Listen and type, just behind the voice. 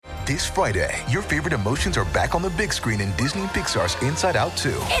This Friday, your favorite emotions are back on the big screen in Disney and Pixar's Inside Out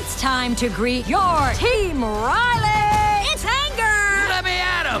 2. It's time to greet your Team Riley. It's anger. Let me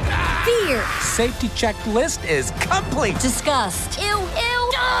at him. Fear. Safety checklist is complete. Disgust. Ew.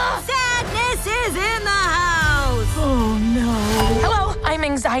 Sadness is in the house. Oh, no. Hello, I'm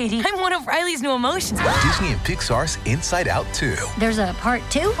anxiety. I'm one of Riley's new emotions. Disney and Pixar's Inside Out 2. There's a part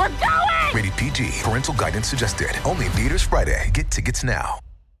 2? We're going! Rated PG. Parental guidance suggested. Only in theaters Friday. Get tickets now.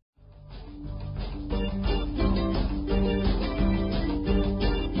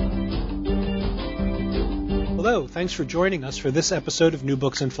 Hello, thanks for joining us for this episode of New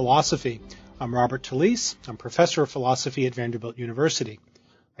Books in Philosophy. I'm Robert Talisse. I'm professor of philosophy at Vanderbilt University.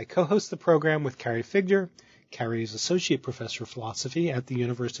 I co-host the program with Carrie Figdor. Carrie is associate professor of philosophy at the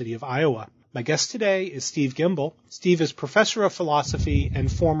University of Iowa. My guest today is Steve Gimbel. Steve is professor of philosophy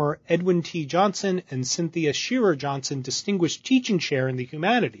and former Edwin T. Johnson and Cynthia Shearer Johnson Distinguished Teaching Chair in the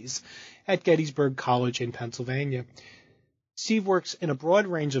Humanities at Gettysburg College in Pennsylvania. Steve works in a broad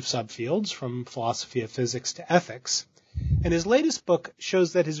range of subfields, from philosophy of physics to ethics, and his latest book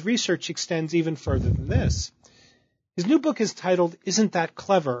shows that his research extends even further than this. His new book is titled Isn't That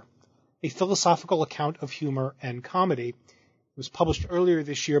Clever? A Philosophical Account of Humor and Comedy. It was published earlier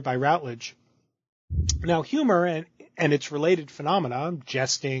this year by Routledge. Now, humor and its related phenomena,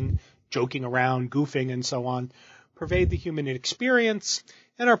 jesting, joking around, goofing, and so on, pervade the human experience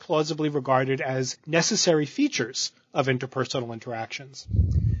and are plausibly regarded as necessary features of interpersonal interactions.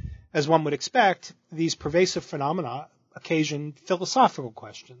 As one would expect, these pervasive phenomena occasion philosophical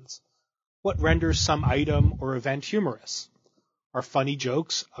questions. What renders some item or event humorous? Are funny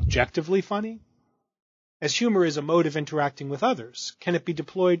jokes objectively funny? As humor is a mode of interacting with others, can it be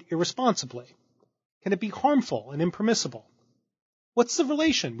deployed irresponsibly? Can it be harmful and impermissible? What's the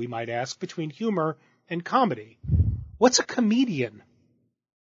relation, we might ask, between humor and comedy? What's a comedian?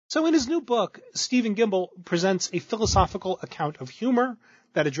 So in his new book, Stephen Gimbel presents a philosophical account of humor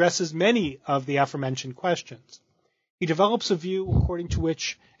that addresses many of the aforementioned questions. He develops a view according to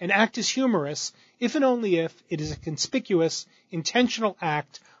which an act is humorous if and only if it is a conspicuous, intentional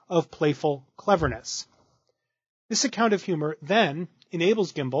act of playful cleverness. This account of humor then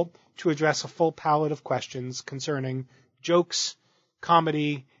enables Gimbel to address a full palette of questions concerning jokes,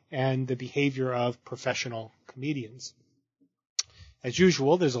 comedy, and the behavior of professional comedians. As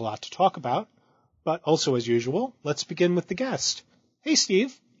usual, there's a lot to talk about, but also as usual, let's begin with the guest. Hey,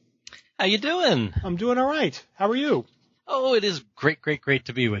 Steve. How you doing? I'm doing all right. How are you? Oh, it is great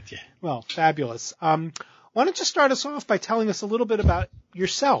to be with you. Well, fabulous. Why don't you start us off by telling us a little bit about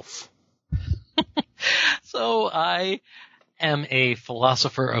yourself? So I am a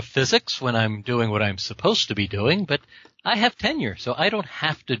philosopher of physics when I'm doing what I'm supposed to be doing, but I have tenure, so I don't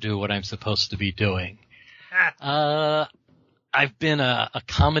have to do what I'm supposed to be doing. I've been a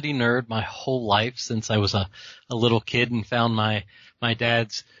comedy nerd my whole life since I was a little kid and found my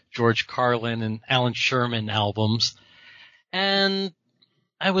dad's George Carlin and Alan Sherman albums. And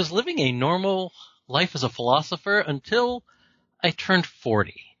I was living a normal life as a philosopher until I turned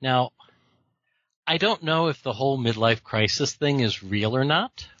 40. Now, I don't know if the whole midlife crisis thing is real or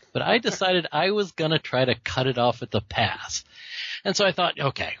not, but I decided I was going to try to cut it off at the pass. And so I thought,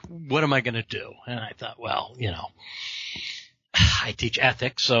 okay, what am I going to do? And I thought, well, I teach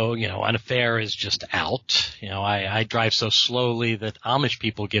ethics, so, an affair is just out. I drive so slowly that Amish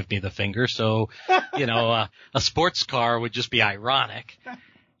people give me the finger, so, a sports car would just be ironic.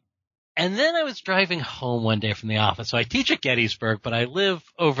 And then I was driving home one day from the office. So I teach at Gettysburg, but I live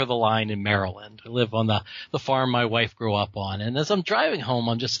over the line in Maryland. I live on the farm my wife grew up on. And as I'm driving home,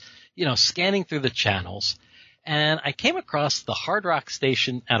 I'm just, scanning through the channels. And I came across the Hard Rock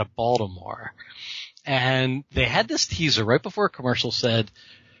station out of Baltimore. And they had this teaser right before a commercial said,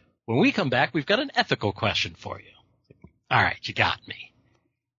 when we come back, we've got an ethical question for you. All right, you got me.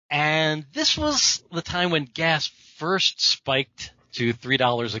 And this was the time when gas first spiked to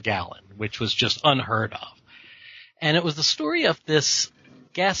 $3 a gallon, which was just unheard of. And it was the story of this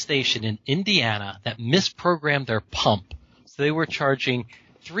gas station in Indiana that misprogrammed their pump. So they were charging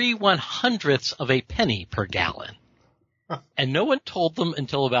 3/100ths of a penny per gallon. And no one told them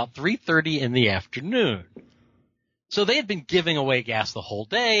until about 3:30 in the afternoon. So they had been giving away gas the whole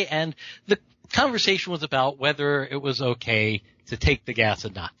day, and the conversation was about whether it was okay to take the gas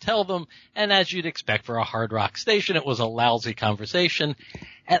and not tell them. And as you'd expect for a Hard Rock station, it was a lousy conversation.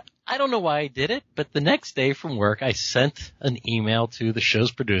 And I don't know why I did it, but the next day from work, I sent an email to the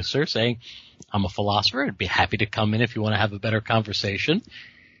show's producer saying, I'm a philosopher. I'd be happy to come in if you want to have a better conversation.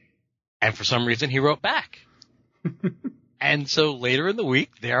 And for some reason, he wrote back. And so later in the week,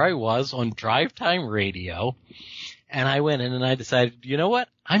 there I was on Drive Time Radio. And I went in and I decided, you know what?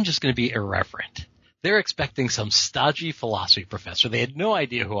 I'm just going to be irreverent. They're expecting some stodgy philosophy professor. They had no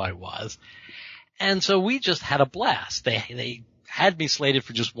idea who I was. And so we just had a blast. They had me slated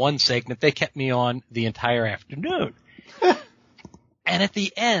for just one segment. They kept me on the entire afternoon. And at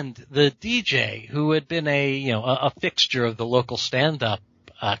the end, the DJ, who had been a fixture of the local stand-up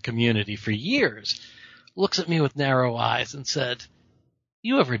community for years, looks at me with narrow eyes and said,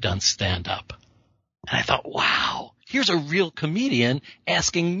 "You ever done stand-up?" And I thought, wow, here's a real comedian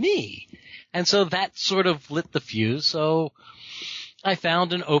asking me. And so that sort of lit the fuse. So I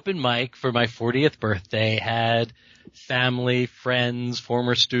found an open mic for my 40th birthday, had family, friends,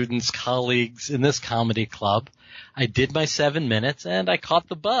 former students, colleagues in this comedy club. I did my 7 minutes and I caught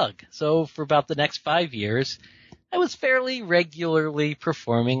the bug. So for about the next 5 years, I was fairly regularly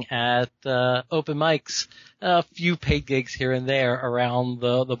performing at open mics, a few paid gigs here and there around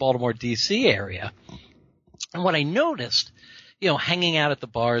the Baltimore, D.C. area. And what I noticed, hanging out at the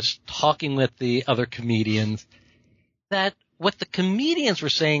bars, talking with the other comedians, that what the comedians were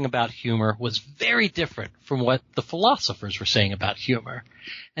saying about humor was very different from what the philosophers were saying about humor.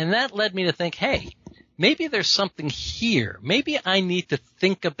 And that led me to think, hey, maybe there's something here. Maybe I need to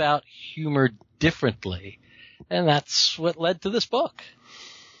think about humor differently. And that's what led to this book.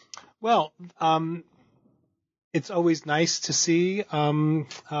 Well, it's always nice to see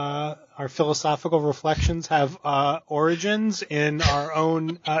our philosophical reflections have origins in our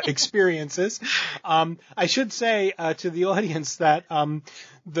own experiences. I should say to the audience that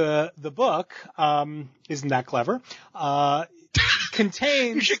the book isn't that clever.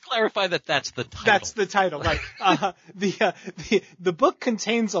 Contains. You should clarify that that's the title. That's the title, right? The book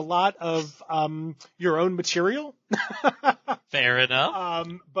contains a lot of your own material. Fair enough.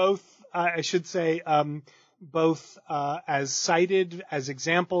 Both, I should say, both as cited as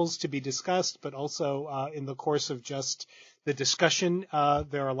examples to be discussed, but also in the course of just the discussion,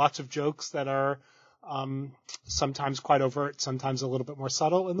 there are lots of jokes that are sometimes quite overt, sometimes a little bit more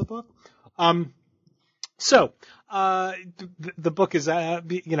subtle in the book. So the book is,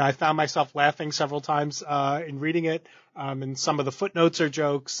 I found myself laughing several times in reading it, and some of the footnotes are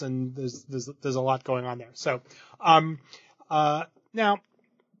jokes, and there's a lot going on there. So now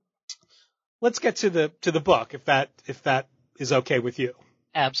let's get to the book, if that is okay with you.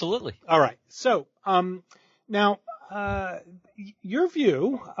 Absolutely. All right. So now your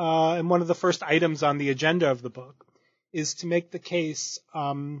view, and one of the first items on the agenda of the book, is to make the case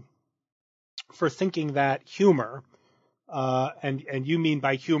for thinking that humor, and you mean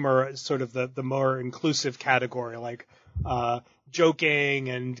by humor sort of the more inclusive category, like joking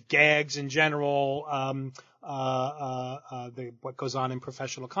and gags in general, what goes on in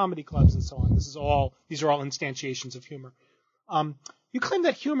professional comedy clubs and so on. These are all instantiations of humor. You claim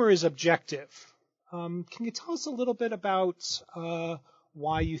that humor is objective. Can you tell us a little bit about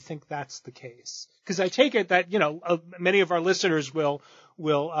why you think that's the case? Because I take it that many of our listeners will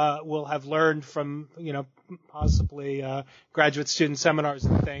have learned from possibly graduate student seminars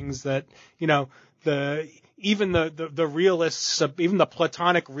and things that even the realists, even the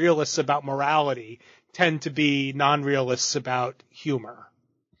Platonic realists about morality, tend to be non-realists about humor.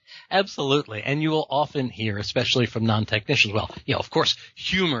 Absolutely. And you will often hear, especially from non-technicians, well, of course,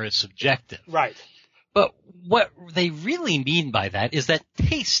 humor is subjective. Right. But what they really mean by that is that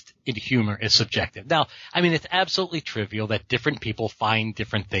taste in humor is subjective. Now, it's absolutely trivial that different people find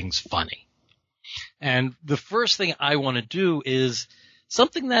different things funny. And the first thing I want to do is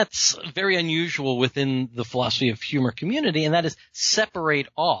something that's very unusual within the philosophy of humor community, and that is separate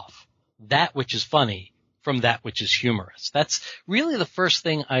off that which is funny from that which is humorous. That's really the first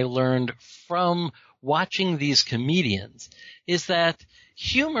thing I learned from watching these comedians, is that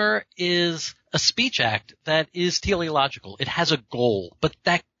humor is a speech act that is teleological. It has a goal, but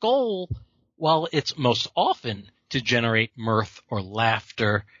that goal, while it's most often to generate mirth or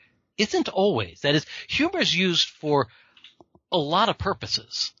laughter, isn't always. That is, humor is used for a lot of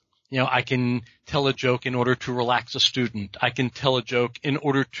purposes. I can tell a joke in order to relax a student. I can tell a joke in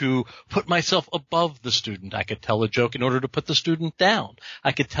order to put myself above the student. I could tell a joke in order to put the student down.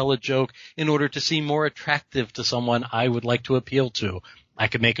 I could tell a joke in order to seem more attractive to someone I would like to appeal to. I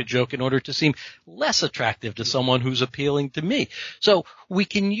could make a joke in order to seem less attractive to someone who's appealing to me. So we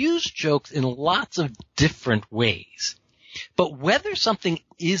can use jokes in lots of different ways. But whether something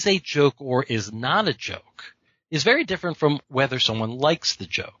is a joke or is not a joke is very different from whether someone likes the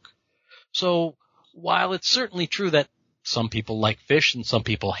joke. So while it's certainly true that some people like fish and some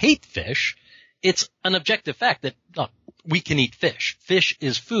people hate fish, it's an objective fact that we can eat fish. Fish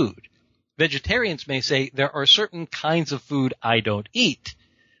is food. Vegetarians may say there are certain kinds of food I don't eat,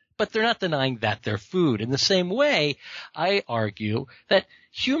 but they're not denying that they're food. In the same way, I argue that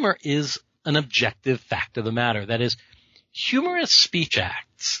humor is an objective fact of the matter. That is, humorous speech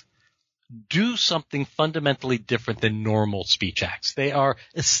acts do something fundamentally different than normal speech acts. They are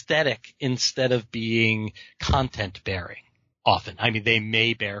aesthetic instead of being content-bearing often. I mean, they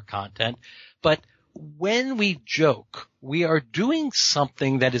may bear content, but when we joke, we are doing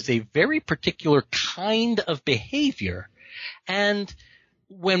something that is a very particular kind of behavior. And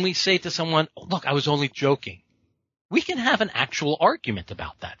when we say to someone, look, I was only joking, we can have an actual argument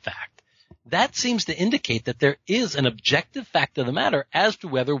about that fact. That seems to indicate that there is an objective fact of the matter as to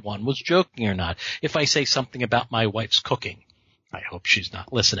whether one was joking or not. If I say something about my wife's cooking, I hope she's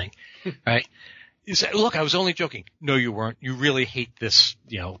not listening, right? You say, look, I was only joking. No, you weren't. You really hate this,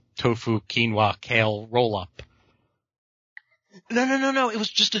 tofu, quinoa, kale roll-up. No. It was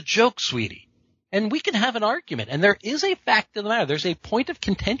just a joke, sweetie. And we can have an argument. And there is a fact of the matter. There's a point of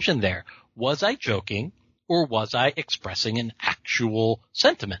contention there. Was I joking or was I expressing an actual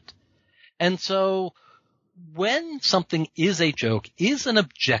sentiment? And so when something is a joke, is an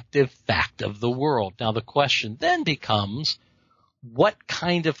objective fact of the world. Now the question then becomes, what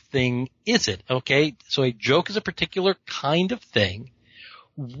kind of thing is it? Okay, so a joke is a particular kind of thing.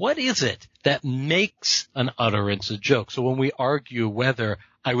 What is it that makes an utterance a joke? So when we argue whether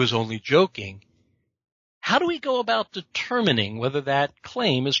I was only joking, how do we go about determining whether that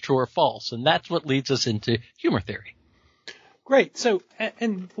claim is true or false? And that's what leads us into humor theory. Great. So,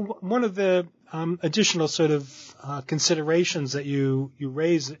 and one of the additional sort of considerations that you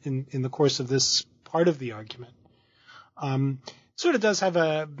raise in the course of this part of the argument sort of does have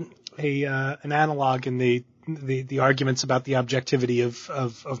an analog in the arguments about the objectivity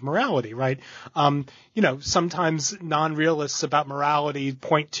of morality, right? Sometimes non-realists about morality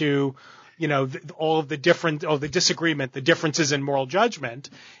point to all of the the disagreement, the differences in moral judgment,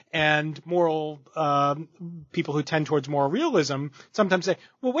 and moral people who tend towards moral realism sometimes say,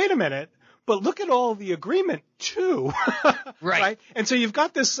 well, wait a minute, but look at all the agreement too, right? And so you've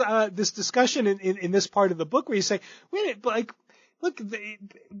got this discussion in this part of the book where you say, wait, but look,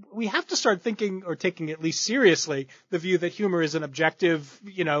 we have to start thinking or taking at least seriously the view that humor is an objective,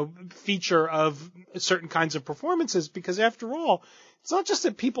 feature of certain kinds of performances, because after all, it's not just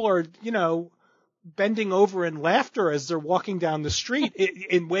that people are, bending over in laughter as they're walking down the street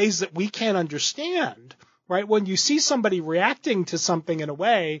in ways that we can't understand, right? When you see somebody reacting to something in a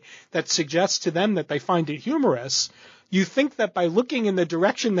way that suggests to them that they find it humorous, you think that by looking in the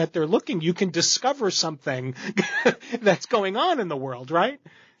direction that they're looking, you can discover something that's going on in the world, right?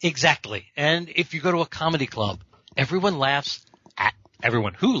 Exactly. And if you go to a comedy club, everyone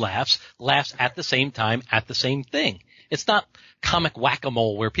who laughs at the same time at the same thing. It's not comic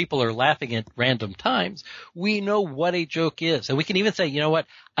whack-a-mole where people are laughing at random times. We know what a joke is. And we can even say, you know what,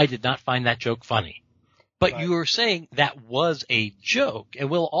 I did not find that joke funny. But you were saying that was a joke, and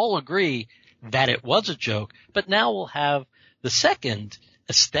we'll all agree that it was a joke. But now we'll have the second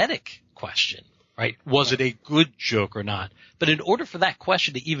aesthetic question, right? Was it a good joke or not? But in order for that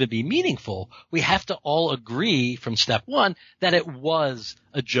question to even be meaningful, we have to all agree from step one that it was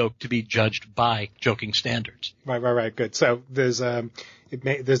a joke to be judged by joking standards. Right. Good. So there's an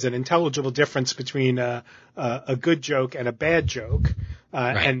intelligible difference between a good joke and a bad joke,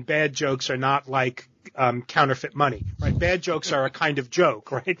 and bad jokes are not like counterfeit money, right? Bad jokes are a kind of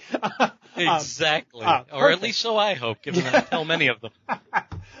joke, right? Exactly. Or at least so I hope, given that I tell many of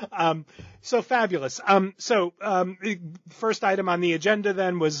them. So fabulous. First item on the agenda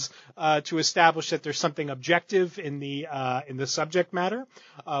then was to establish that there's something objective in the subject matter,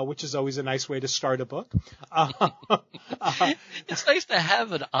 which is always a nice way to start a book. It's nice to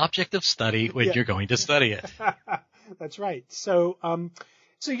have an object of study when you're going to study it. That's right. So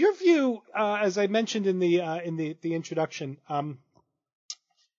your view, as I mentioned in the introduction,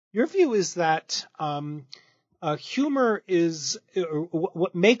 your view is that humor is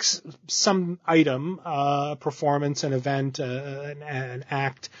what makes some item, performance, an event, an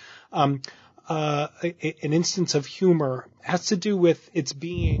act, an instance of humor has to do with its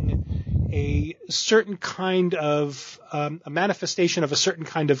being a certain kind of a manifestation of a certain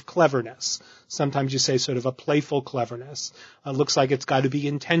kind of cleverness. Sometimes you say sort of a playful cleverness. It looks like it's got to be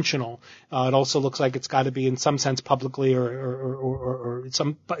intentional. It also looks like it's got to be in some sense publicly or in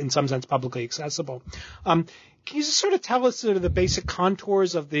some sense publicly accessible. Can you just sort of tell us sort of the basic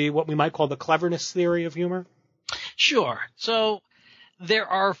contours of what we might call the cleverness theory of humor? Sure. So there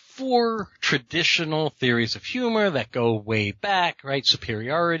are 4 traditional theories of humor that go way back, right?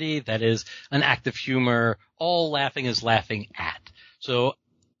 Superiority, that is an act of humor. All laughing is laughing at. So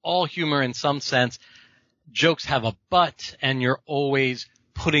all humor in some sense, jokes have a but, and you're always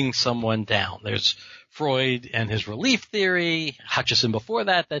putting someone down. There's Freud and his relief theory, Hutcheson before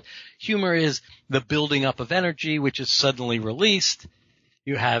that humor is the building up of energy, which is suddenly released.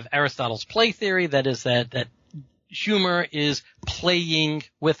 You have Aristotle's play theory, that is that humor is playing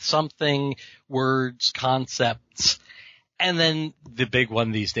with something, words, concepts. And then the big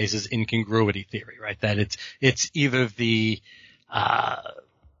one these days is incongruity theory, right? That it's either the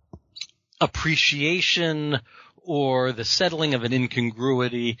appreciation or the settling of an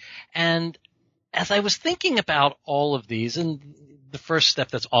incongruity. And as I was thinking about all of these, and the first step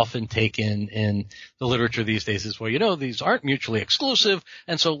that's often taken in the literature these days is, well, these aren't mutually exclusive,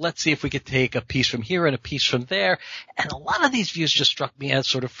 and so let's see if we could take a piece from here and a piece from there. And a lot of these views just struck me as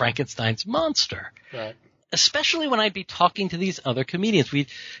sort of Frankenstein's monster. Right. Especially when I'd be talking to these other comedians. We'd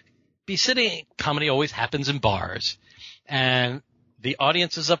be sitting, comedy always happens in bars, and the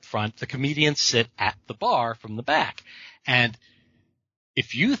audience is up front, the comedians sit at the bar from the back. And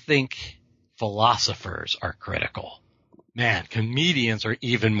if you think philosophers are critical, man, comedians are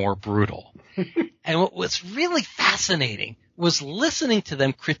even more brutal. And what was really fascinating was listening to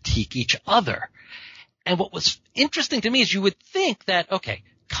them critique each other. And what was interesting to me is you would think that, okay,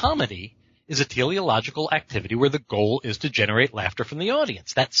 comedy is a teleological activity where the goal is to generate laughter from the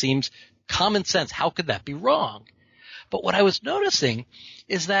audience. That seems common sense. How could that be wrong? But what I was noticing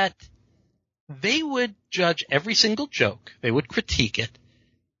is that they would judge every single joke. They would critique it.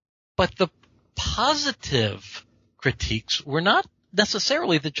 But the positive critiques were not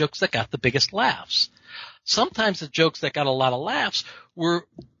necessarily the jokes that got the biggest laughs. Sometimes the jokes that got a lot of laughs were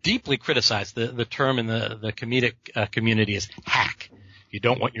deeply criticized. The term in the comedic community is hack. You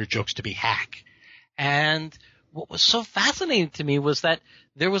don't want your jokes to be hack. And what was so fascinating to me was that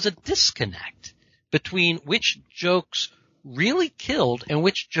there was a disconnect between which jokes really killed and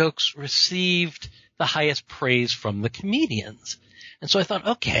which jokes received the highest praise from the comedians. And so I thought,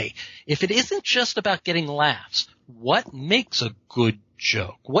 okay, if it isn't just about getting laughs, what makes a good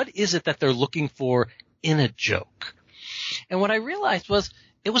joke? What is it that they're looking for in a joke? And what I realized was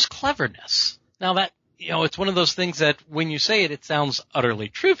it was cleverness. Now that, it's one of those things that when you say it, it sounds utterly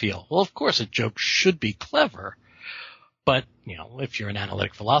trivial. Well, of course, a joke should be clever. But, if you're an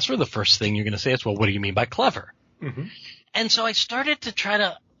analytic philosopher, the first thing you're going to say is, well, what do you mean by clever? Mm-hmm. And so I started to try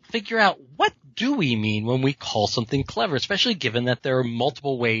to figure out, what do we mean when we call something clever, especially given that there are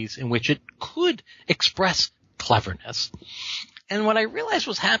multiple ways in which it could express cleverness. And what I realized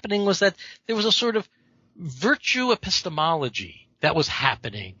was happening was that there was a sort of virtue epistemology that was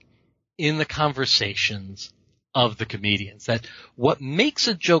happening in the conversations of the comedians. That what makes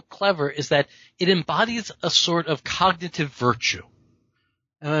a joke clever is that it embodies a sort of cognitive virtue.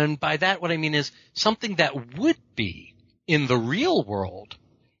 And by that, what I mean is something that would be, in the real world,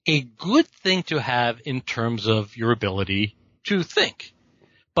 a good thing to have in terms of your ability to think.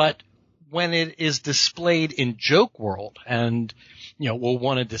 But when it is displayed in joke world, and, we'll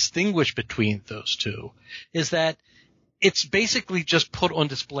want to distinguish between those two, is that it's basically just put on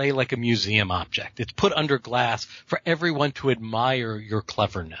display like a museum object. It's put under glass for everyone to admire your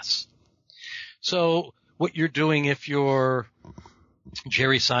cleverness. So what you're doing if you're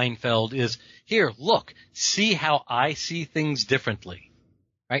Jerry Seinfeld is, here, look, see how I see things differently,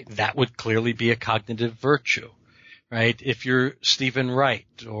 right? That would clearly be a cognitive virtue, right? If you're Stephen Wright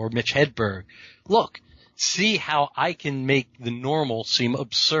or Mitch Hedberg, look, see how I can make the normal seem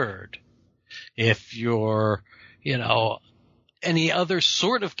absurd. If you're, any other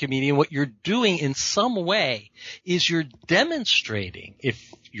sort of comedian, what you're doing in some way is you're demonstrating,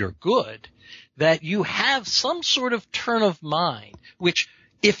 if you're good, that you have some sort of turn of mind, which,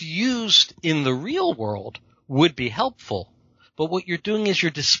 if used in the real world, would be helpful. But what you're doing is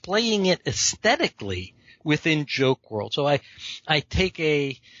you're displaying it aesthetically within joke world. So I take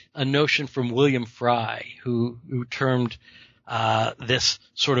a notion from William Fry, who termed this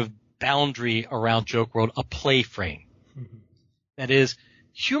sort of boundary around joke world a play frame. Mm-hmm. That is,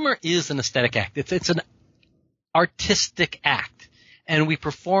 humor is an aesthetic act. It's an artistic act, and we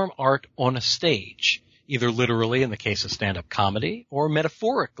perform art on a stage, either literally in the case of stand-up comedy or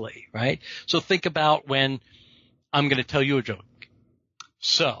metaphorically, right? So think about when I'm going to tell you a joke.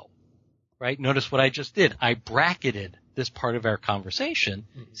 So, right, notice what I just did. I bracketed this part of our conversation,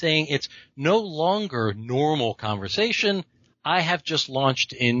 saying it's no longer normal conversation. I have just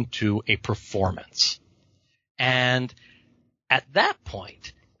launched into a performance. And at that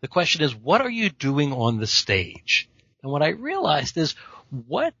point, the question is, what are you doing on the stage? And what I realized is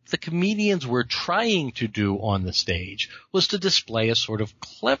what the comedians were trying to do on the stage was to display a sort of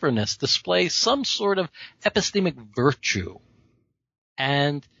cleverness, display some sort of epistemic virtue.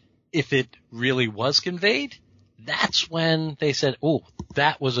 And if it really was conveyed, that's when they said, oh,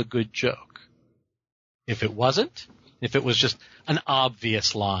 that was a good joke. If it wasn't, if it was just an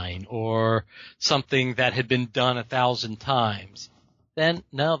obvious line or something that had been done 1,000 times, then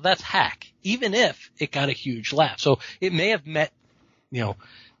no, that's hack, even if it got a huge laugh. So it may have met,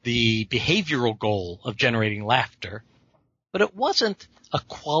 the behavioral goal of generating laughter, but it wasn't a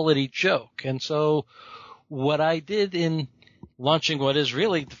quality joke. And so what I did in launching what is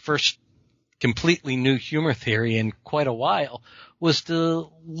really the first completely new humor theory in quite a while was to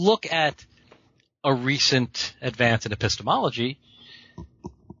look at a recent advance in epistemology,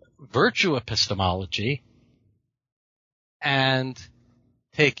 virtue epistemology, and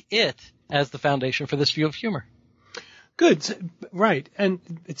take it as the foundation for this view of humor. Good. Right. And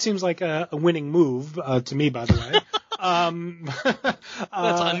it seems like a winning move to me, by the way.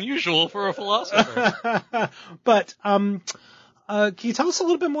 That's unusual for a philosopher. But can you tell us a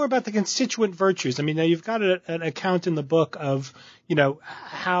little bit more about the constituent virtues? I mean, now you've got an account in the book of,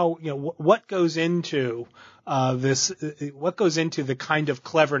 how, what goes into what goes into the kind of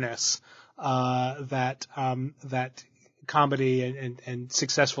cleverness that comedy and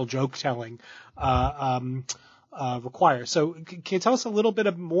successful joke telling require. So can you tell us a little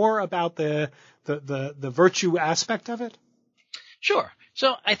bit more about the virtue aspect of it? Sure.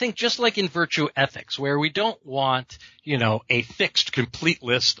 So I think just like in virtue ethics, where we don't want, a fixed, complete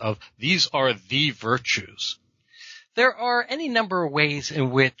list of these are the virtues, there are any number of ways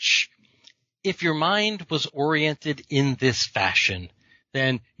in which if your mind was oriented in this fashion,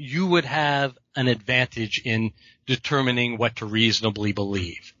 then you would have an advantage in determining what to reasonably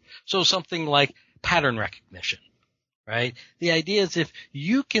believe. So something like pattern recognition, right? The idea is if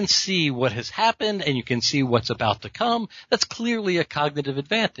you can see what has happened and you can see what's about to come, that's clearly a cognitive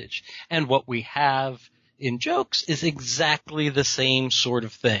advantage. And what we have in jokes is exactly the same sort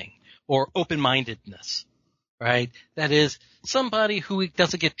of thing, or open-mindedness, right? That is somebody who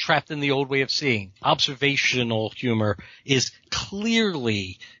doesn't get trapped in the old way of seeing. Observational humor is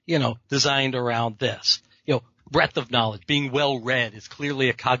clearly, designed around this. Breadth of knowledge, being well-read is clearly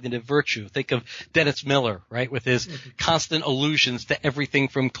a cognitive virtue. Think of Dennis Miller, right, with his constant allusions to everything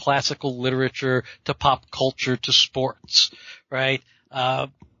from classical literature to pop culture to sports, right?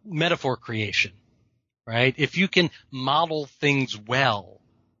 Metaphor creation, right? If you can model things well,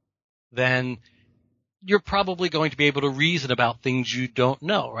 then you're probably going to be able to reason about things you don't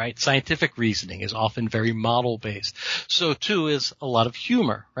know, right? Scientific reasoning is often very model-based. So, too, is a lot of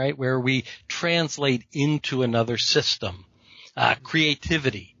humor, right, where we translate into another system.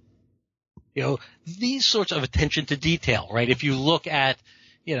 Creativity. These sorts of attention to detail, right? If you look at,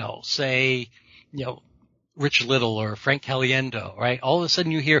 say, Rich Little or Frank Caliendo, right, all of a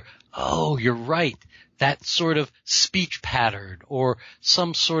sudden you hear, oh, you're right, that sort of speech pattern or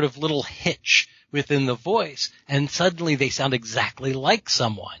some sort of little hitch within the voice, and suddenly they sound exactly like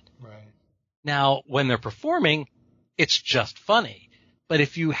someone. Right. Now, when they're performing, it's just funny. But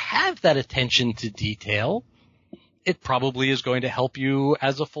if you have that attention to detail, it probably is going to help you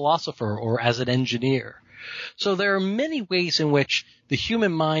as a philosopher or as an engineer. So there are many ways in which the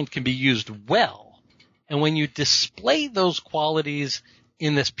human mind can be used well. And when you display those qualities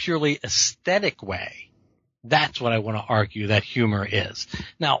in this purely aesthetic way, that's what I want to argue that humor is.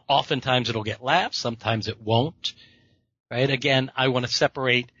 Now, oftentimes it'll get laughs, sometimes it won't, right? Again, I want to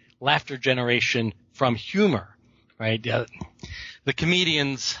separate laughter generation from humor, right? The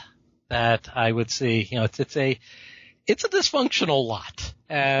comedians that I would see, it's a dysfunctional lot.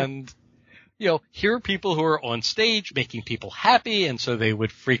 And, here are people who are on stage making people happy, and so they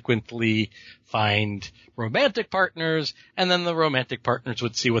would frequently find romantic partners, and then the romantic partners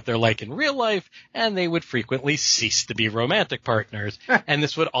would see what they're like in real life, and they would frequently cease to be romantic partners. And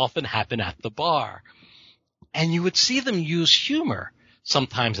this would often happen at the bar. And you would see them use humor,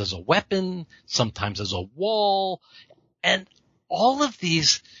 sometimes as a weapon, sometimes as a wall, and all of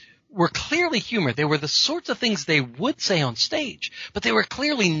these were clearly humor. They were the sorts of things they would say on stage, but they were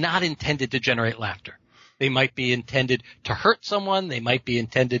clearly not intended to generate laughter. They might be intended to hurt someone. They might be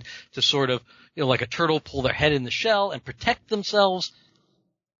intended to sort of, like a turtle, pull their head in the shell and protect themselves.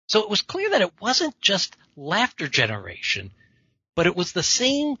 So it was clear that it wasn't just laughter generation, but it was the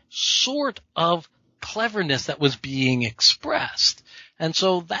same sort of cleverness that was being expressed. And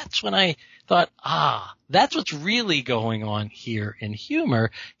so that's when I thought, that's what's really going on here in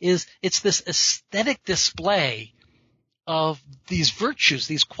humor, is it's this aesthetic display of these virtues,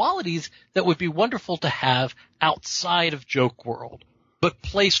 these qualities that would be wonderful to have outside of joke world, but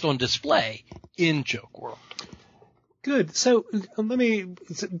placed on display in joke world. Good. So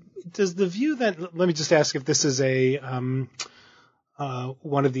does the view that, let me just ask if this is a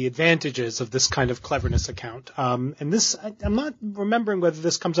one of the advantages of this kind of cleverness account. And this, I'm not remembering whether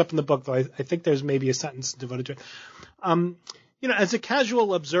this comes up in the book, though I think there's maybe a sentence devoted to it. As a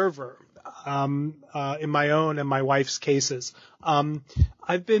casual observer, in my own and my wife's cases,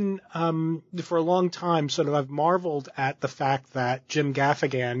 I've been, for a long time, I've marveled at the fact that Jim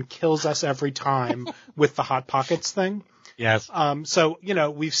Gaffigan kills us every time with the Hot Pockets thing. Yes.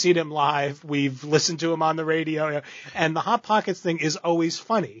 We've seen him live, we've listened to him on the radio, and the Hot Pockets thing is always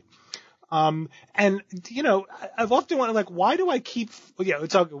funny. I've often wondered, why do I keep,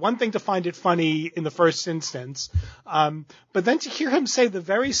 it's one thing to find it funny in the first instance, but then to hear him say the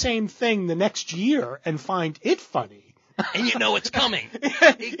very same thing the next year and find it funny. And you know it's coming.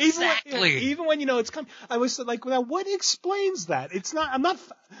 Exactly. Even when you know it's coming. I was like, well, what explains that?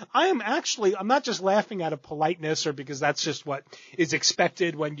 I'm not just laughing out of politeness or because that's just what is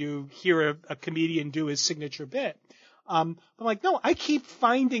expected when you hear a comedian do his signature bit. I'm like, no, I keep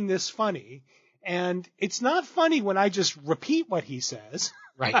finding this funny. And it's not funny when I just repeat what he says.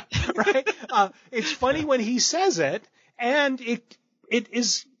 Right. Right? It's funny when he says it, and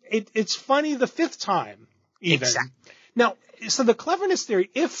it's funny the fifth time, even. Exactly. Now, so the cleverness theory,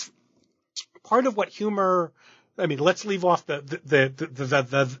 if part of what humor, let's leave off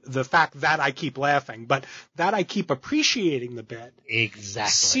the fact that I keep laughing, but that I keep appreciating the bit.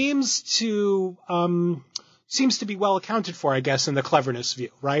 Exactly. Seems to be well accounted for, I guess, in the cleverness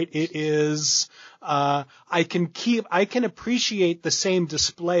view, right? It is, I can appreciate the same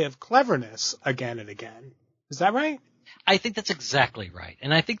display of cleverness again and again. Is that right? I think that's exactly right.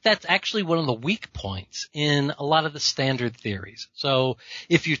 And I think that's actually one of the weak points in a lot of the standard theories. So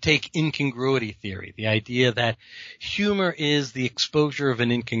if you take incongruity theory, the idea that humor is the exposure of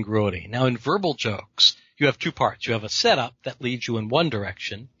an incongruity. Now in verbal jokes, you have two parts. You have a setup that leads you in one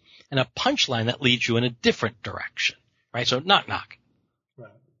direction and a punchline that leads you in a different direction. Right? So knock, knock.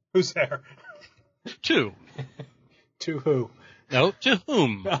 Right. Who's there? To. To who? No, to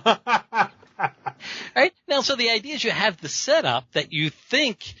whom? Right? Now, so the idea is you have the setup that you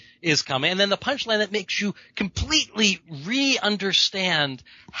think is coming, and then the punchline that makes you completely re-understand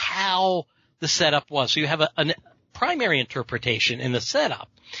how the setup was. So you have a primary interpretation in the setup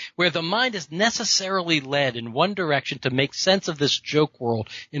where the mind is necessarily led in one direction to make sense of this joke world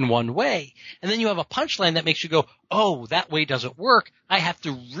in one way. And then you have a punchline that makes you go, oh, that way doesn't work. I have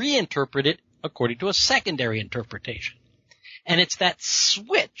to reinterpret it according to a secondary interpretation. And it's that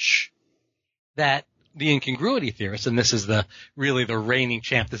switch that the incongruity theorists, and this is really the reigning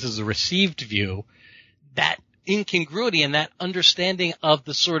champ, this is the received view, that incongruity and that understanding of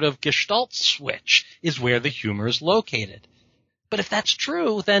the sort of gestalt switch is where the humor is located. But if that's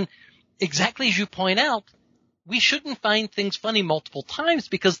true, then exactly as you point out, we shouldn't find things funny multiple times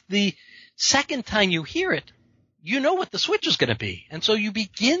because the second time you hear it, you know what the switch is going to be. And so you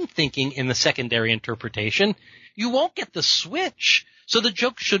begin thinking in the secondary interpretation, you won't get the switch, so the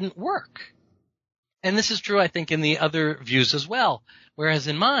joke shouldn't work. And this is true, I think, in the other views as well. Whereas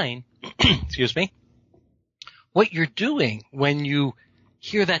in mine, excuse me, what you're doing when you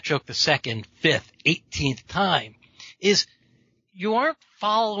hear that joke the second, fifth, 18th time is you aren't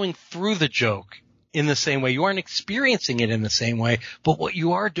following through the joke in the same way. You aren't experiencing it in the same way. But what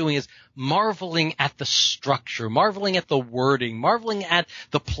you are doing is marveling at the structure, marveling at the wording, marveling at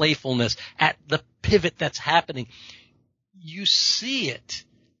the playfulness, at the pivot that's happening. You see it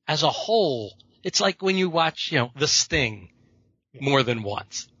as a whole. It's like when you watch, The Sting more than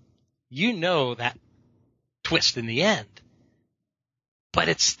once. You know that twist in the end. But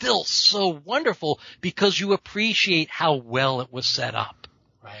it's still so wonderful because you appreciate how well it was set up.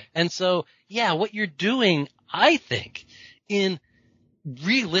 Right. And so, what you're doing, I think, in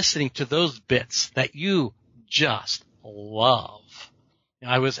re-listening to those bits that you just love.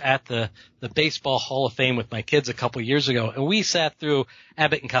 I was at the Baseball Hall of Fame with my kids a couple years ago, and we sat through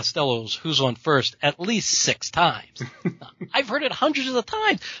Abbott and Costello's Who's on First at least 6 times. I've heard it hundreds of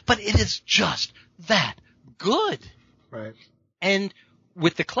times, but it is just that good. Right. And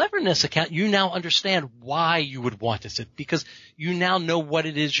with the cleverness account, you now understand why you would want to sit, because you now know what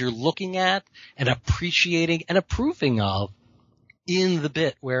it is you're looking at and appreciating and approving of in the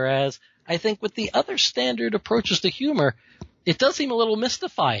bit. Whereas I think with the other standard approaches to humor, it does seem a little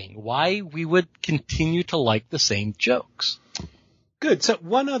mystifying why we would continue to like the same jokes. Good. So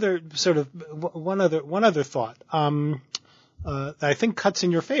one other thought. I think cuts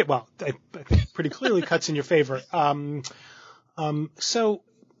in your favor. Well, I think pretty clearly cuts in your favor. So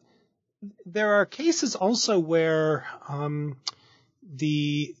there are cases also where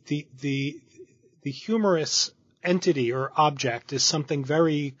the humorous entity or object is something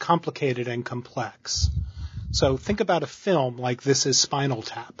very complicated and complex. So think about a film like This Is Spinal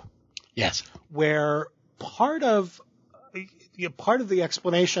Tap. Yes. Where part of the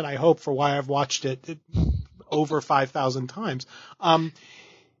explanation, I hope, for why I've watched it over 5,000 times,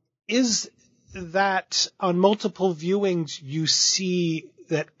 is that on multiple viewings you see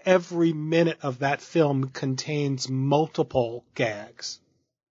that every minute of that film contains multiple gags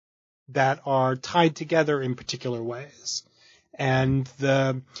that are tied together in particular ways. And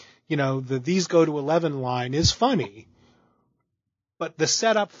the these go to 11 line is funny, but the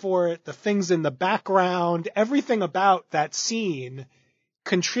setup for it, the things in the background, everything about that scene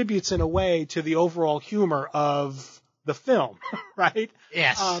contributes in a way to the overall humor of the film, right?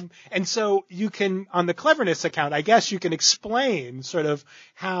 Yes. And so you can, on the cleverness account, I guess you can explain sort of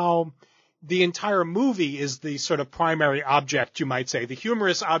how the entire movie is the sort of primary object, you might say. The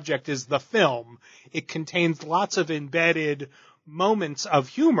humorous object is the film. It contains lots of embedded moments of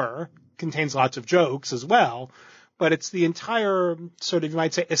humor, contains lots of jokes as well, but it's the entire sort of, you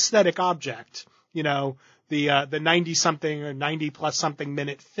might say, aesthetic object, the 90-something or 90-plus something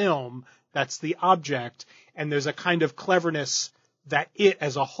minute film, that's the object, and there's a kind of cleverness that it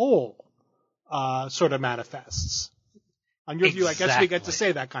as a whole sort of manifests. On your view, I guess we get to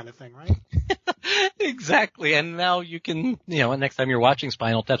say that kind of thing, right? Exactly. And now you can, next time you're watching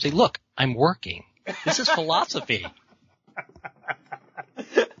Spinal Tap, say, look, I'm working. This is philosophy.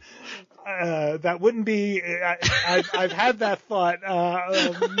 That wouldn't be, I've had that thought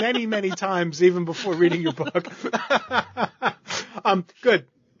many, many times, even before reading your book. Good.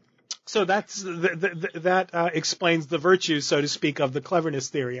 So that's that explains the virtues, so to speak, of the cleverness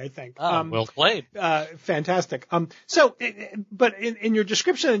theory, I think. Well played. Fantastic. But in your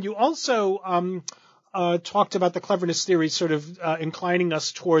description, you also talked about the cleverness theory sort of inclining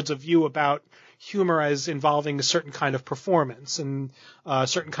us towards a view about humor as involving a certain kind of performance and a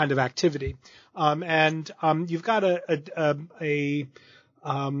certain kind of activity. You've got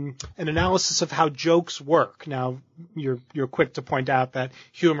an analysis of how jokes work. Now, you're quick to point out that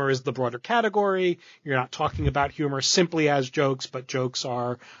humor is the broader category. You're not talking about humor simply as jokes, but jokes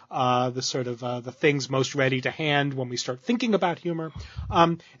are the sort of the things most ready to hand when we start thinking about humor.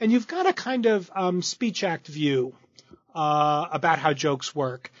 And you've got a kind of speech act view about how jokes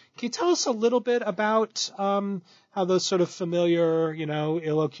work. Can you tell us a little bit about how those sort of familiar,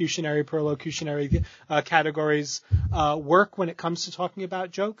 illocutionary, perlocutionary categories work when it comes to talking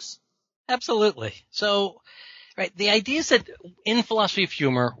about jokes? Absolutely. So, right, the idea is that in philosophy of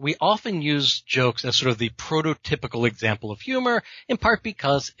humor, we often use jokes as sort of the prototypical example of humor, in part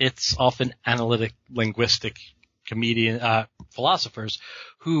because it's often analytic, linguistic philosophers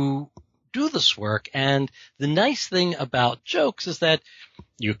who do this work. And the nice thing about jokes is that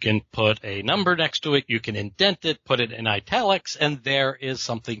you can put a number next to it, you can indent it, put it in italics, and there is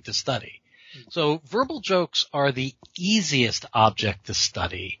something to study. So verbal jokes are the easiest object to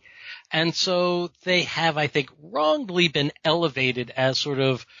study. And so they have, I think, wrongly been elevated as sort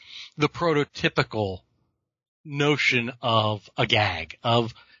of the prototypical notion of a gag,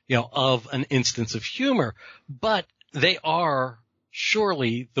 of an instance of humor. But they are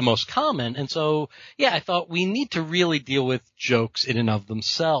surely the most common. And so, I thought we need to really deal with jokes in and of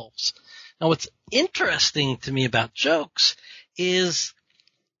themselves. Now, what's interesting to me about jokes is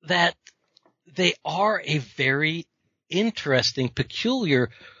that they are a very interesting, peculiar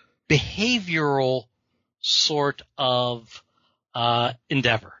behavioral sort of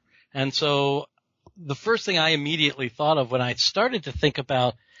endeavor. And so the first thing I immediately thought of when I started to think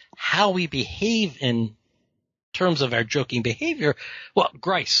about how we behave in terms of our joking behavior, well,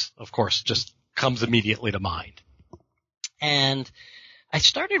 Grice, of course, just comes immediately to mind. And I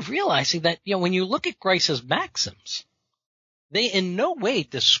started realizing that, when you look at Grice's maxims, they in no way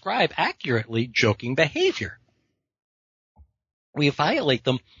describe accurately joking behavior. We violate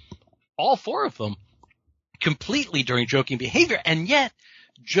them, all four of them, completely during joking behavior, and yet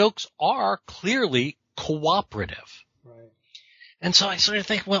jokes are clearly cooperative. Right. And so I started to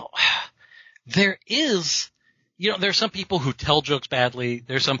think, well, there is, there are some people who tell jokes badly.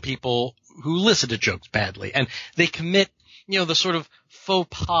 There's some people who listen to jokes badly, and they commit, the sort of faux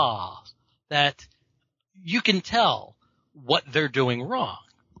pas that you can tell what they're doing wrong.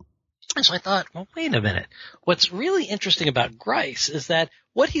 And so I thought, well, wait a minute. What's really interesting about Grice is that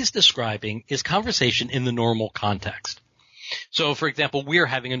what he's describing is conversation in the normal context. So, for example, we're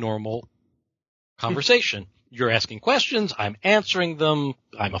having a normal conversation. You're asking questions. I'm answering them.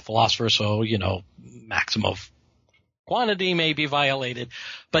 I'm a philosopher, so, maximum of quantity may be violated.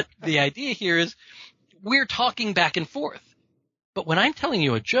 But the idea here is we're talking back and forth. But when I'm telling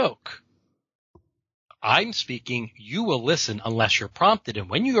you a joke, I'm speaking, you will listen unless you're prompted. And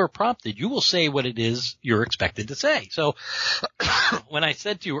when you are prompted, you will say what it is you're expected to say. So when I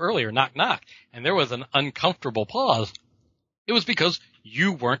said to you earlier, knock, knock, and there was an uncomfortable pause, it was because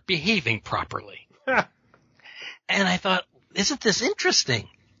you weren't behaving properly. And I thought, isn't this interesting?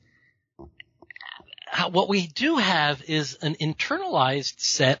 What we do have is an internalized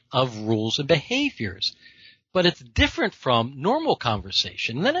set of rules and behaviors, but it's different from normal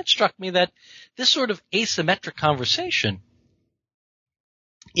conversation. And then it struck me that this sort of asymmetric conversation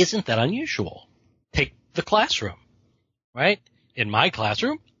isn't that unusual. Take the classroom, right? In my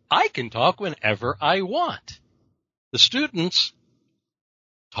classroom, I can talk whenever I want. The students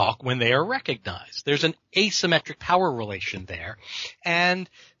talk when they are recognized. There's an asymmetric power relation there, and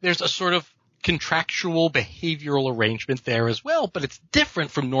there's a sort of contractual behavioral arrangement there as well, but it's different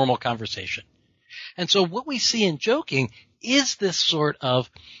from normal conversation. And so what we see in joking is this sort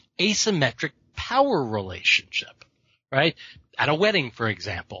of asymmetric power relationship, right? At a wedding, for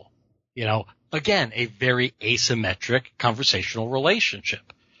example, again, a very asymmetric conversational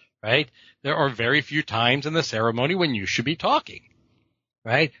relationship, right? There are very few times in the ceremony when you should be talking,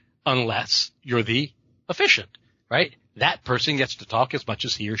 right? Unless you're the officiant, right? That person gets to talk as much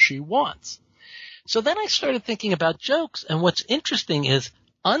as he or she wants. So then I started thinking about jokes, and what's interesting is,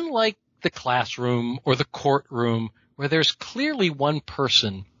 unlike the classroom or the courtroom, where there's clearly one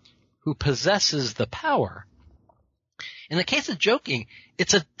person who possesses the power, in the case of joking,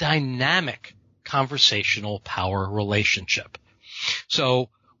 it's a dynamic conversational power relationship. So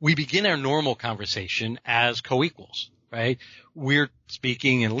we begin our normal conversation as co-equals, right? We're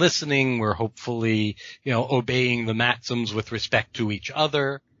speaking and listening. We're hopefully, obeying the maxims with respect to each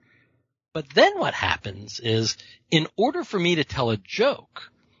other. But then what happens is, in order for me to tell a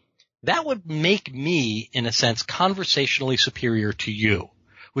joke, that would make me, in a sense, conversationally superior to you,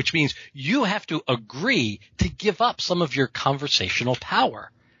 which means you have to agree to give up some of your conversational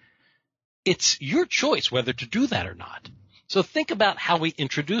power. It's your choice whether to do that or not. So think about how we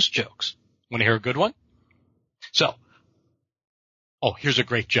introduce jokes. Want to hear a good one? So, here's a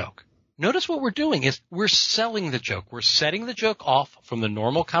great joke. Notice what we're doing is we're selling the joke. We're setting the joke off from the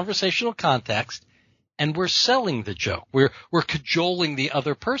normal conversational context, and we're selling the joke. We're cajoling the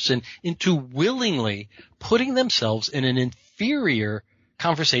other person into willingly putting themselves in an inferior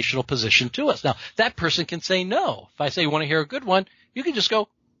conversational position to us. Now, that person can say no. If I say, you want to hear a good one, you can just go,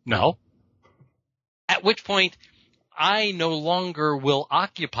 no. At which point, I no longer will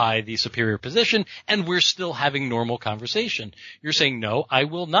occupy the superior position, and we're still having normal conversation. You're saying, no, I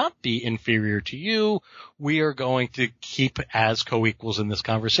will not be inferior to you. We are going to keep as co-equals in this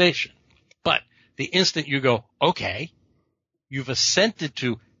conversation. But the instant you go, okay, you've assented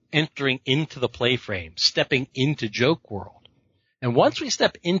to entering into the play frame, stepping into joke world. And once we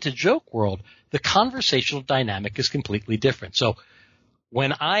step into joke world, the conversational dynamic is completely different. So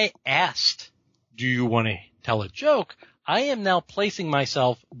when I asked, do you want to tell a joke, I am now placing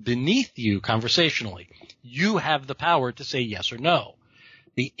myself beneath you conversationally. You have the power to say yes or no.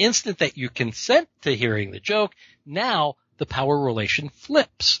 The instant that you consent to hearing the joke, now the power relation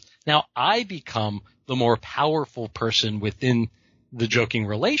flips. Now I become the more powerful person within the joking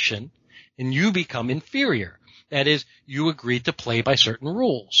relation, and you become inferior. That is, you agreed to play by certain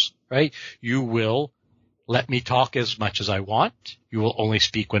rules, right? You will let me talk as much as I want. You will only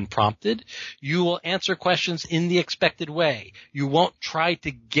speak when prompted. You will answer questions in the expected way. You won't try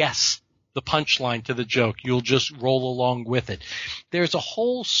to guess the punchline to the joke. You'll just roll along with it. There's a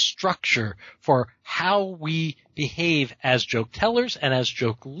whole structure for how we behave as joke tellers and as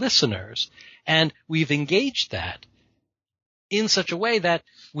joke listeners. And we've engaged that in such a way that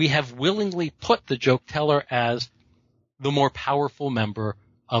we have willingly put the joke teller as the more powerful member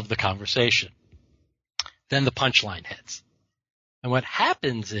of the conversation. Then the punchline hits. And what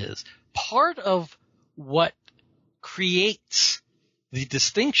happens is, part of what creates the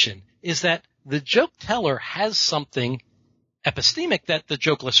distinction is that the joke teller has something epistemic that the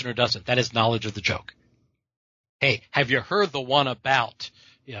joke listener doesn't. That is knowledge of the joke. Hey, have you heard the one about,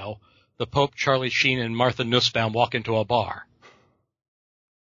 the Pope, Charlie Sheen, and Martha Nussbaum walk into a bar?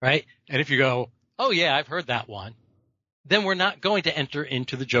 Right? And if you go, oh yeah, I've heard that one, then we're not going to enter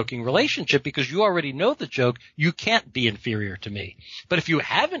into the joking relationship because you already know the joke. You can't be inferior to me. But if you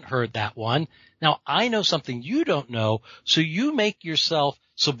haven't heard that one, now I know something you don't know, so you make yourself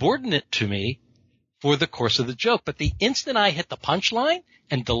subordinate to me for the course of the joke. But the instant I hit the punchline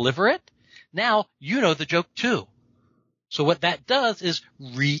and deliver it, now you know the joke too. So what that does is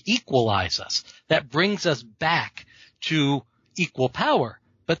re-equalize us. That brings us back to equal power.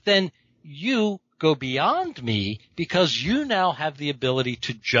 But then you go beyond me because you now have the ability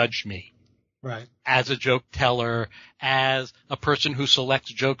to judge me. Right. As a joke teller, as a person who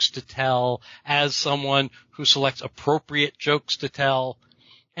selects jokes to tell, as someone who selects appropriate jokes to tell.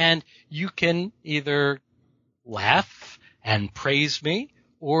 And you can either laugh and praise me,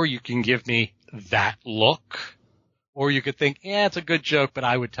 or you can give me that look, or you could think, yeah, it's a good joke, but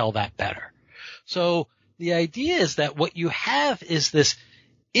I would tell that better. So the idea is that what you have is this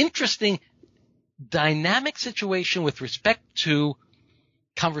interesting dynamic situation with respect to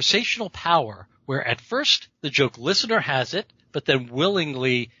conversational power, where at first the joke listener has it, but then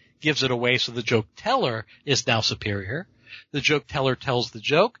willingly gives it away, so the joke teller is now superior. The joke teller tells the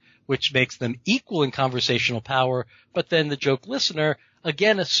joke, which makes them equal in conversational power, but then the joke listener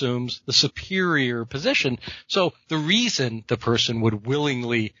again assumes the superior position. So the reason the person would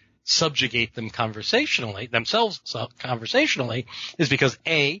willingly subjugate themselves conversationally, is because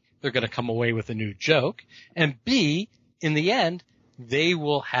A, they're going to come away with a new joke, and B, in the end, they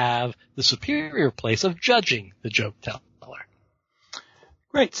will have the superior place of judging the joke teller.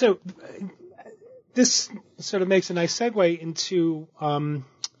 Right. So this sort of makes a nice segue into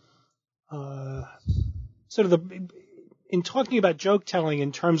in talking about joke telling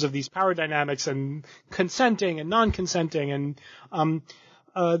in terms of these power dynamics and consenting and non-consenting, and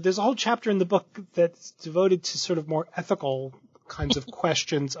there's a whole chapter in the book that's devoted to sort of more ethical kinds of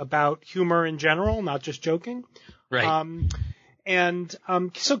questions about humor in general, not just joking. Right.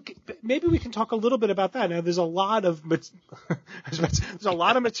 So maybe we can talk a little bit about that. Now, there's a lot of material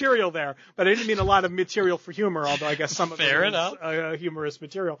there, but I didn't mean a lot of material for humor, although I guess some of it is humorous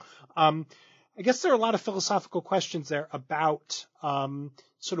material. I guess there are a lot of philosophical questions there about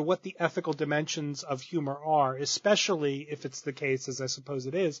sort of what the ethical dimensions of humor are, especially if it's the case, as I suppose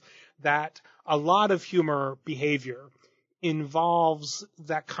it is, that a lot of humor behavior involves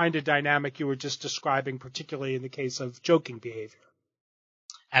that kind of dynamic you were just describing, particularly in the case of joking behavior.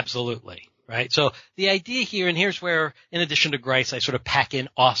 Absolutely. Right. So the idea here, and here's where, in addition to Grice, I sort of pack in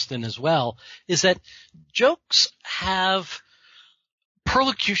Austin as well, is that jokes have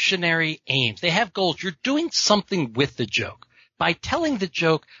perlocutionary aims. They have goals. You're doing something with the joke. By telling the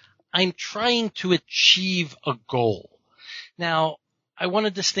joke, I'm trying to achieve a goal. Now, I want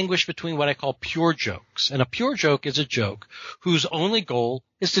to distinguish between what I call pure jokes. And a pure joke is a joke whose only goal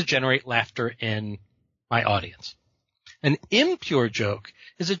is to generate laughter in my audience. An impure joke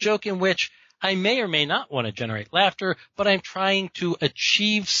is a joke in which I may or may not want to generate laughter, but I'm trying to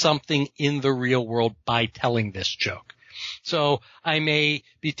achieve something in the real world by telling this joke. So I may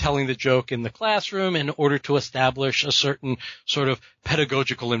be telling the joke in the classroom in order to establish a certain sort of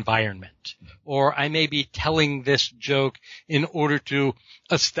pedagogical environment. Or I may be telling this joke in order to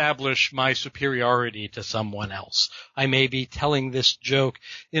establish my superiority to someone else. I may be telling this joke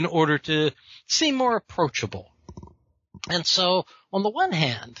in order to seem more approachable. And so, on the one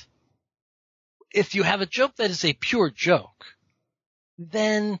hand, if you have a joke that is a pure joke,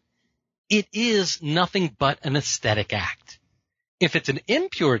 then it is nothing but an aesthetic act. If it's an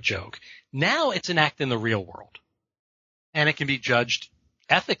impure joke, now it's an act in the real world. And it can be judged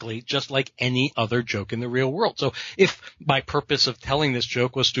ethically just like any other joke in the real world. So if my purpose of telling this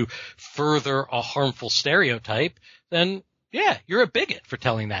joke was to further a harmful stereotype, then yeah, you're a bigot for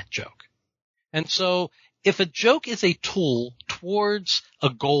telling that joke. And so if a joke is a tool towards a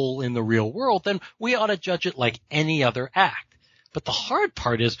goal in the real world, then we ought to judge it like any other act. But the hard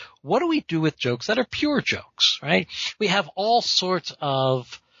part is, what do we do with jokes that are pure jokes, right? We have all sorts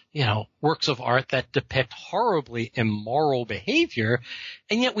of, works of art that depict horribly immoral behavior,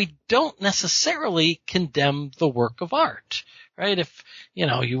 and yet we don't necessarily condemn the work of art, right? If,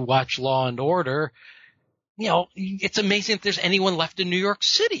 you watch Law and Order, it's amazing if there's anyone left in New York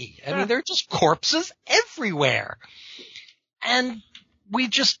City. I mean, there are just corpses everywhere. And we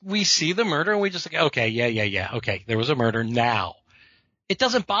see the murder and we just like, okay, yeah. Okay, there was a murder now. It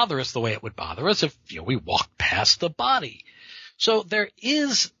doesn't bother us the way it would bother us if we walked past the body. So there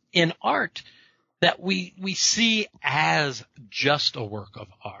is in art that we see as just a work of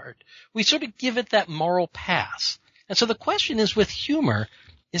art. We sort of give it that moral pass. And so the question is, with humor,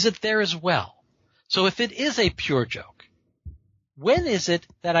 is it there as well? So if it is a pure joke, when is it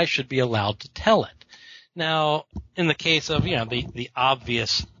that I should be allowed to tell it? Now, in the case of, the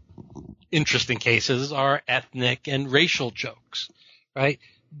obvious interesting cases are ethnic and racial jokes, right?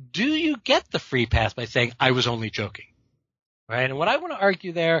 Do you get the free pass by saying, I was only joking, right? And what I want to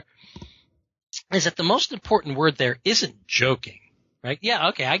argue there is that the most important word there isn't joking, right? Yeah,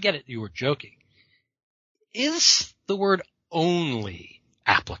 okay, I get it, you were joking. Is the word only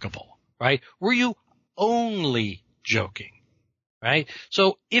applicable, right? Were you only joking? Right?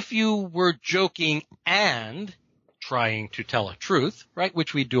 So if you were joking and trying to tell a truth, right,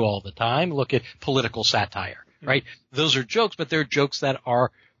 which we do all the time. Look at political satire, right? Those are jokes, but they're jokes that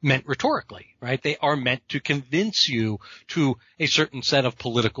are meant rhetorically, right? They are meant to convince you to a certain set of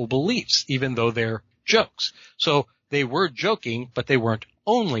political beliefs, even though they're jokes. So they were joking, but they weren't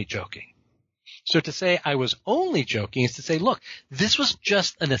only joking. So to say I was only joking is to say, look, this was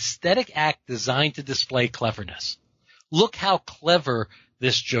just an aesthetic act designed to display cleverness. Look how clever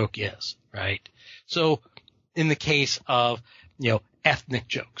this joke is, right? So in the case of, ethnic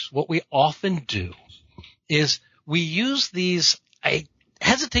jokes, what we often do is we use these, I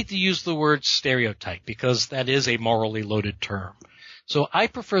hesitate to use the word stereotype because that is a morally loaded term. So I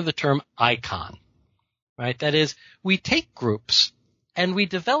prefer the term icon, right? That is, we take groups and we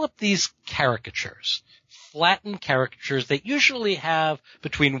develop these caricatures, flattened caricatures that usually have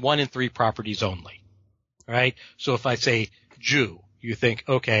between 1 and 3 properties only, right? So if I say Jew, you think,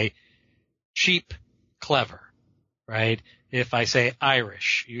 okay, cheap, clever, right? If I say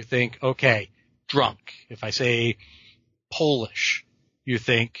Irish, you think, okay, drunk. If I say Polish, you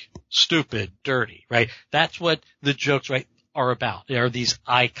think stupid, dirty, right? That's what the jokes, right, are about. They are these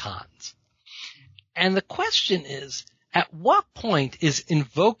icons. And the question is, at what point is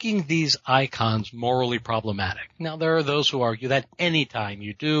invoking these icons morally problematic? Now, there are those who argue that any time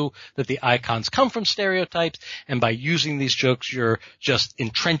you do, that the icons come from stereotypes, and by using these jokes, you're just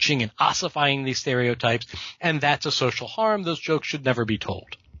entrenching and ossifying these stereotypes, and that's a social harm. Those jokes should never be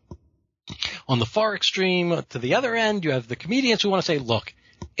told. On the far extreme, to the other end, you have the comedians who want to say, look,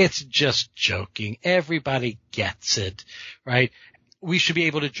 it's just joking. Everybody gets it, right? We should be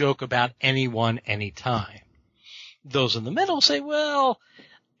able to joke about anyone, anytime. Those in the middle say, well,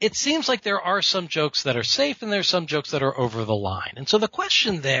 it seems like there are some jokes that are safe and there's some jokes that are over the line. And so the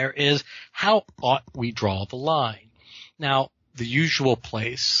question there is, how ought we draw the line? Now, the usual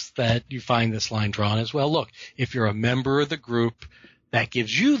place that you find this line drawn is, well, look, if you're a member of the group, that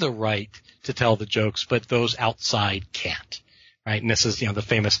gives you the right to tell the jokes, but those outside can't, right? And this is, the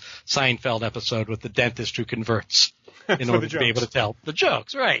famous Seinfeld episode with the dentist who converts in order to be able to tell the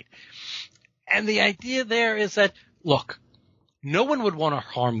jokes, right? And the idea there is that, look, no one would want to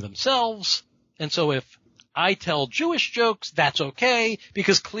harm themselves, and so if I tell Jewish jokes, that's okay,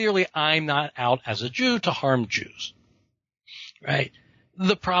 because clearly I'm not out as a Jew to harm Jews, right?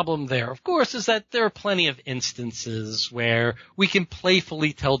 The problem there, of course, is that there are plenty of instances where we can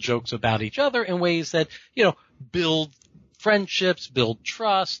playfully tell jokes about each other in ways that, build friendships, build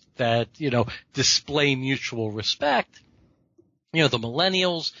trust, that, display mutual respect. The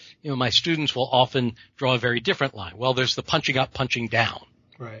millennials, my students will often draw a very different line. Well, there's the punching up, punching down.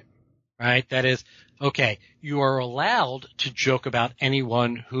 Right. Right? That is, okay, you are allowed to joke about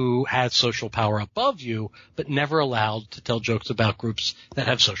anyone who has social power above you, but never allowed to tell jokes about groups that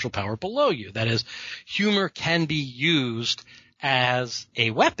have social power below you. That is, humor can be used as a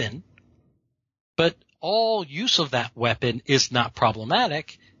weapon, but all use of that weapon is not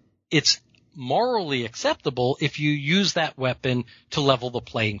problematic. It's morally acceptable if you use that weapon to level the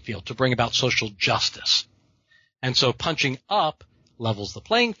playing field, to bring about social justice. And so punching up levels the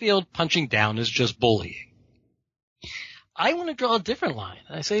playing field, punching down is just bullying. I want to draw a different line.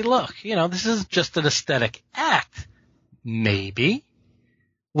 I say, look, this is just an aesthetic act. Maybe.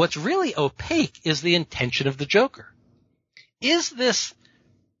 What's really opaque is the intention of the joker. Is this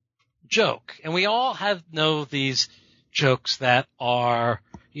joke, and we all know these jokes that are,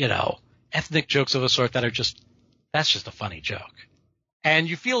 ethnic jokes of a sort that are that's just a funny joke. And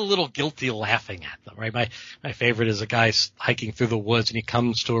you feel a little guilty laughing at them, right? My favorite is a guy hiking through the woods and he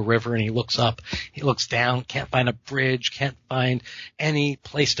comes to a river and he looks up, he looks down, can't find a bridge, can't find any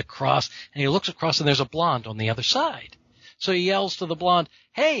place to cross, and he looks across and there's a blonde on the other side. So he yells to the blonde,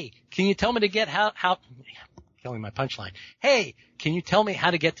 hey, can you tell me to get how killing my punchline. Hey, can you tell me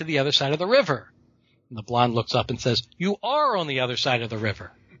how to get to the other side of the river? And the blonde looks up and says, you are on the other side of the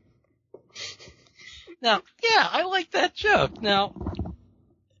river. Now, yeah, I like that joke. Now,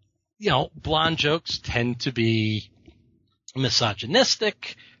 blonde jokes tend to be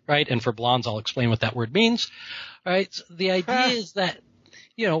misogynistic, right? And for blondes, I'll explain what that word means, right? So the idea is that,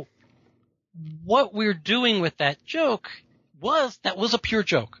 what we're doing with that joke was a pure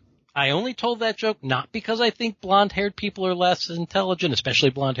joke. I only told that joke not because I think blonde-haired people are less intelligent, especially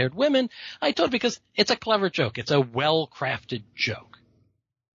blonde-haired women. I told it because it's a clever joke. It's a well-crafted joke.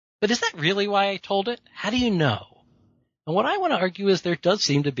 But is that really why I told it? How do you know? And what I want to argue is there does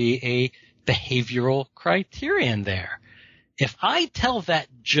seem to be a behavioral criterion there. If I tell that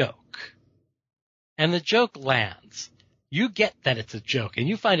joke and the joke lands, you get that it's a joke and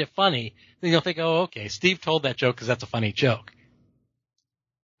you find it funny, then you'll think, oh, okay, Steve told that joke because that's a funny joke.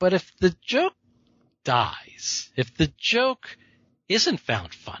 But if the joke dies, if the joke isn't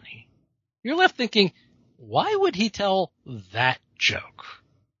found funny, you're left thinking, why would he tell that joke?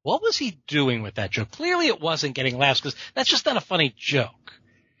 What was he doing with that joke? Clearly it wasn't getting laughs, because that's just not a funny joke.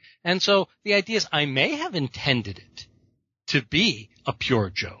 And so the idea is, I may have intended it to be a pure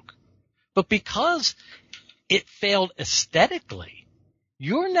joke, but because it failed aesthetically,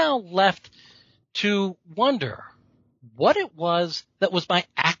 you're now left to wonder what it was that was my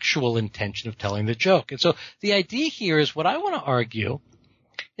actual intention of telling the joke. And so the idea here is, what I want to argue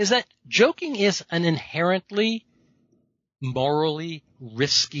is that joking is an inherently morally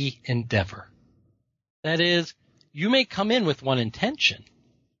risky endeavor. That is, you may come in with one intention,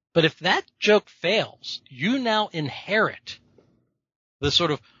 but if that joke fails, you now inherit the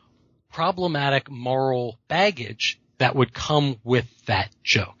sort of problematic moral baggage that would come with that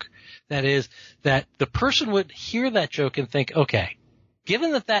joke. That is, that the person would hear that joke and think, okay,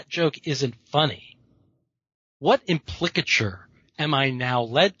 given that that joke isn't funny, what implicature am I now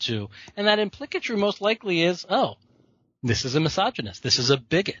led to? And that implicature most likely is, oh, this is a misogynist. This is a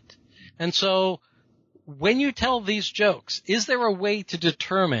bigot. And so when you tell these jokes, is there a way to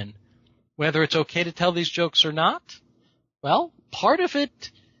determine whether it's okay to tell these jokes or not? Well, part of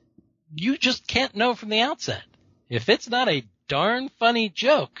it you just can't know from the outset. If it's not a darn funny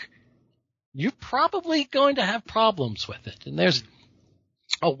joke, you're probably going to have problems with it. And there's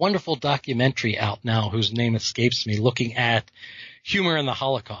a wonderful documentary out now whose name escapes me, looking at humor in the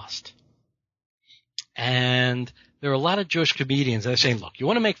Holocaust. And there are a lot of Jewish comedians that are saying, look, you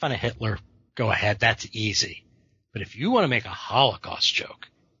want to make fun of Hitler? Go ahead. That's easy. But if you want to make a Holocaust joke,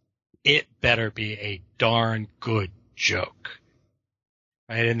 it better be a darn good joke.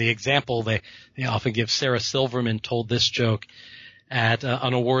 Right? And the example they often give, Sarah Silverman told this joke at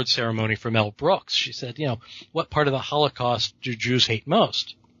an award ceremony for Mel Brooks. She said, what part of the Holocaust do Jews hate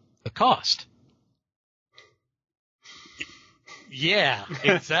most? The cost. Yeah,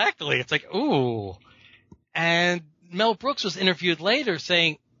 exactly. It's like, ooh. And Mel Brooks was interviewed later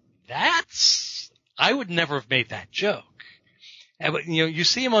saying, I would never have made that joke. And, you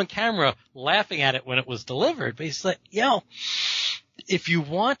see him on camera laughing at it when it was delivered, but he's like, if you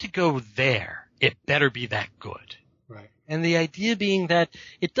want to go there, it better be that good. Right. And the idea being that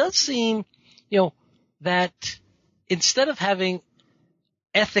it does seem, that instead of having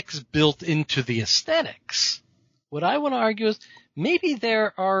ethics built into the aesthetics, what I want to argue is maybe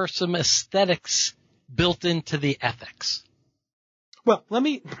there are some aesthetics built into the ethics. Well,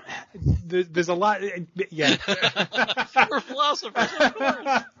 there's a lot, yeah. We're philosophers, of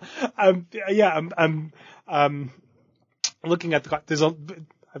course. I'm looking at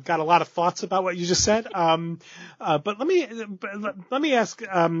I've got a lot of thoughts about what you just said. But let me ask,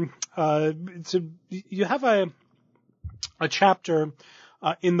 you have a chapter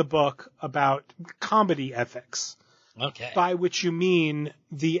in the book about comedy ethics. Okay. By which you mean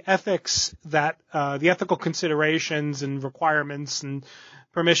the ethics that, the ethical considerations and requirements and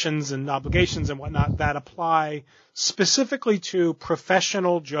permissions and obligations and whatnot that apply specifically to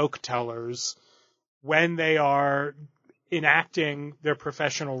professional joke tellers when they are enacting their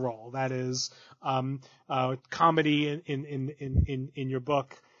professional role. That is, comedy in your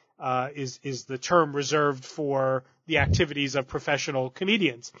book, is the term reserved for the activities of professional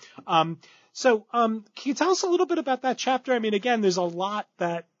comedians. So, can you tell us a little bit about that chapter? I mean, again, there's a lot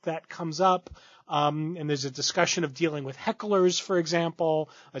that comes up, and there's a discussion of dealing with hecklers, for example,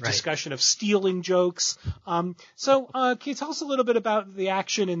 discussion of stealing jokes. So, can you tell us a little bit about the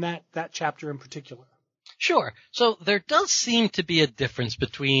action in that chapter in particular? Sure. So there does seem to be a difference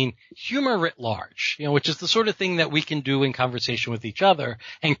between humor writ large, which is the sort of thing that we can do in conversation with each other,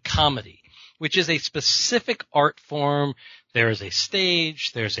 and comedy, which is a specific art form. There is a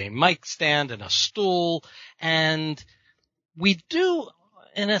stage, there's a mic stand and a stool, and we do,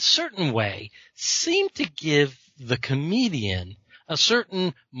 in a certain way, seem to give the comedian a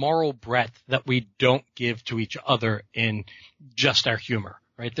certain moral breadth that we don't give to each other in just our humor,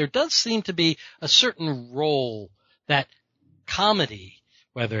 right? There does seem to be a certain role that comedy,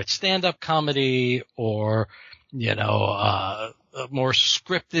 whether it's stand-up comedy or, a more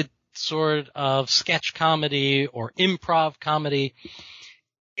scripted sort of sketch comedy or improv comedy,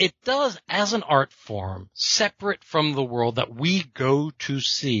 it does, as an art form, separate from the world that we go to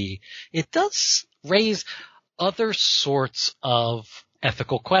see, it does raise other sorts of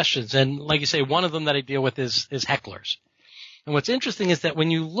ethical questions. And like you say, one of them that I deal with is hecklers. And what's interesting is that when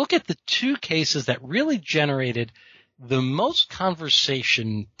you look at the two cases that really generated the most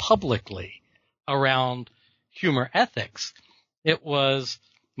conversation publicly around humor ethics, it was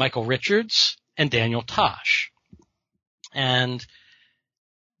Michael Richards and Daniel Tosh. And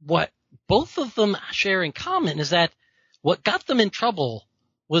what both of them share in common is that what got them in trouble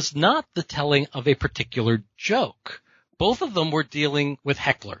was not the telling of a particular joke. Both of them were dealing with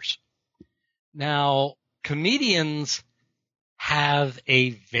hecklers. Now, comedians have a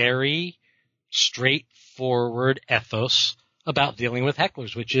very straightforward ethos about dealing with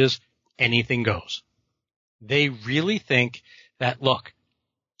hecklers, which is anything goes. They really think that, look,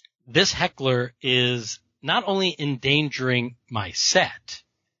 this heckler is not only endangering my set,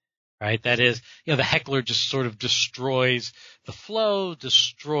 right? That is, the heckler just sort of destroys the flow,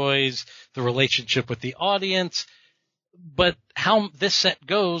 destroys the relationship with the audience. But how this set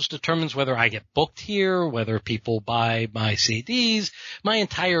goes determines whether I get booked here, whether people buy my CDs. My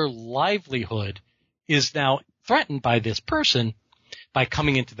entire livelihood is now threatened by this person. By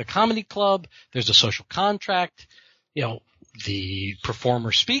coming into the comedy club, there's a social contract. The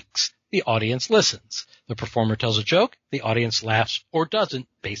performer speaks, the audience listens. The performer tells a joke, the audience laughs or doesn't,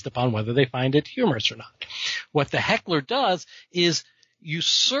 based upon whether they find it humorous or not. What the heckler does is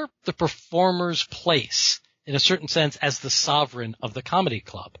usurp the performer's place, in a certain sense, as the sovereign of the comedy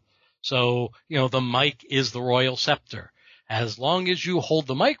club. So, the mic is the royal scepter. As long as you hold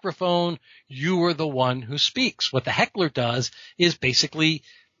the microphone, you are the one who speaks. What the heckler does is basically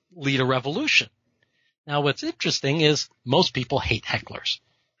lead a revolution. Now, what's interesting is most people hate hecklers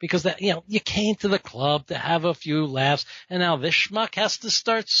because you came to the club to have a few laughs, and now this schmuck has to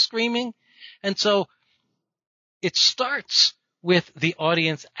start screaming. And so it starts with the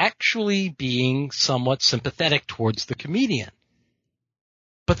audience actually being somewhat sympathetic towards the comedian.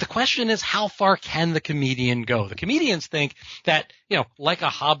 But the question is, how far can the comedian go? The comedians think that, like a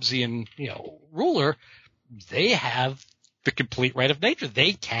Hobbesian, ruler, they have the complete right of nature.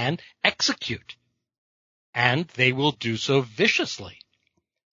 They can execute, and they will do so viciously.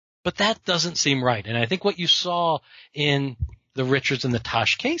 But that doesn't seem right. And I think what you saw in the Richards and the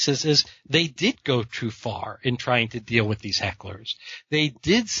Tosh cases is they did go too far in trying to deal with these hecklers. They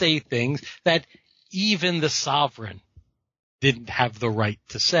did say things that even the sovereign didn't have the right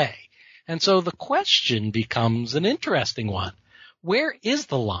to say. And so the question becomes an interesting one. Where is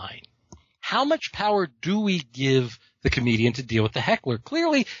the line? How much power do we give the comedian to deal with the heckler?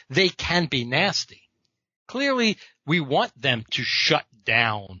 Clearly, they can be nasty. Clearly, we want them to shut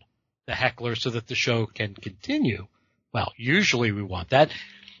down the heckler so that the show can continue. Well, usually we want that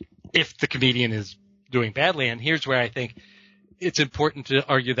if the comedian is doing badly. And here's where I think it's important to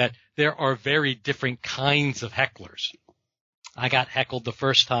argue that there are very different kinds of hecklers. I got heckled the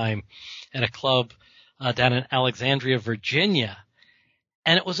first time at a club down in Alexandria, Virginia,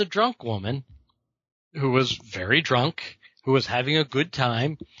 and it was a drunk woman who was very drunk, who was having a good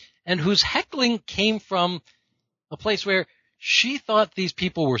time, and whose heckling came from a place where she thought these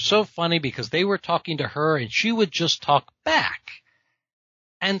people were so funny because they were talking to her and she would just talk back.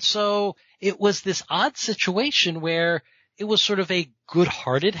 And so it was this odd situation where it was sort of a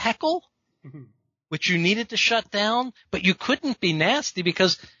good-hearted heckle, which you needed to shut down, but you couldn't be nasty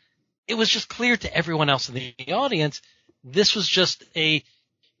because it was just clear to everyone else in the audience this was just a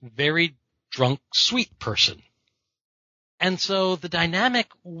very drunk, sweet person. And so the dynamic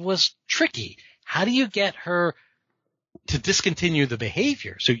was tricky. How do you get her to discontinue the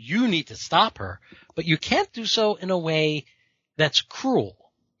behavior? So you need to stop her, but you can't do so in a way that's cruel.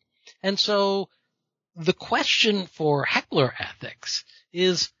 And so the question for heckler ethics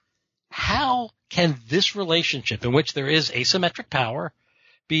is, how can this relationship in which there is asymmetric power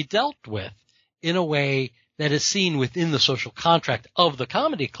be dealt with in a way that is seen within the social contract of the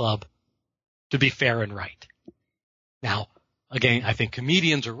comedy club to be fair and right? Now, again, I think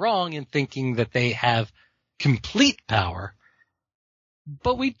comedians are wrong in thinking that they have complete power,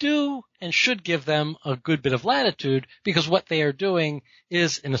 but we do and should give them a good bit of latitude because what they are doing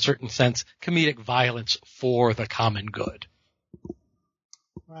is, in a certain sense, comedic violence for the common good.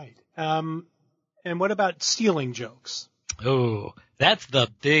 Right. And what about stealing jokes? Oh, that's the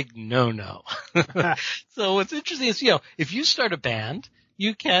big no-no. So what's interesting is, if you start a band,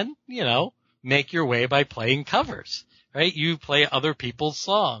 you can, make your way by playing covers, right? You play other people's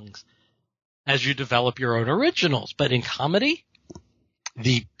songs as you develop your own originals. But in comedy,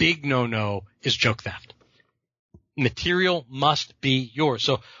 the big no-no is joke theft. Material must be yours.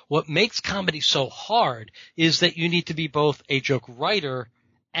 So what makes comedy so hard is that you need to be both a joke writer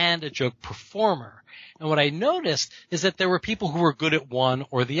and a joke performer. And what I noticed is that there were people who were good at one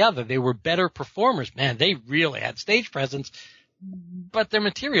or the other. They were better performers. Man, they really had stage presence, but their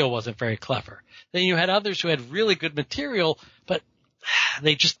material wasn't very clever. Then you had others who had really good material, but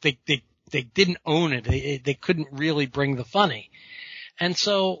they didn't own it. They couldn't really bring the funny. And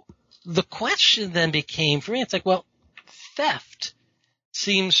so the question then became, for me, it's like, well, theft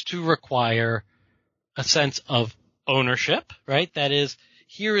seems to require a sense of ownership, right? That is,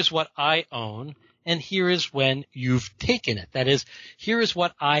 here is what I own, and here is when you've taken it. That is, here is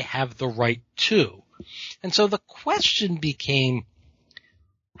what I have the right to. And so the question became,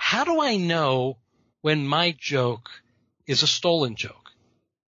 how do I know when my joke is a stolen joke?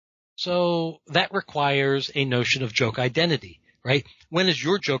 So that requires a notion of joke identity, right? When is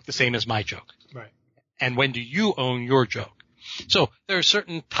your joke the same as my joke? Right. And when do you own your joke? So there are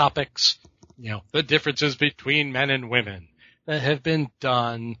certain topics, the differences between men and women that have been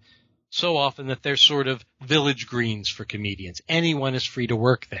done so often that they're sort of village greens for comedians. Anyone is free to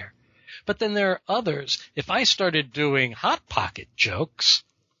work there. But then there are others. If I started doing Hot Pocket jokes,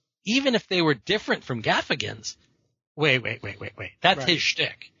 even if they were different from Gaffigan's, wait. That's right. His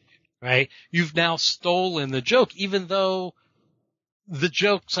shtick, right? You've now stolen the joke, even though the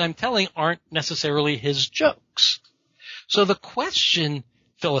jokes I'm telling aren't necessarily his jokes. So the question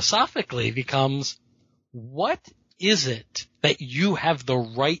philosophically becomes, what is it that you have the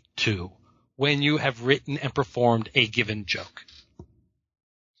right to when you have written and performed a given joke?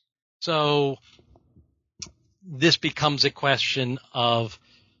 So this becomes a question of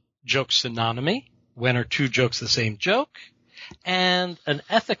joke synonymy. When are two jokes the same joke? And an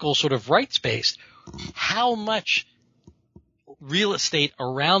ethical sort of rights-based, how much real estate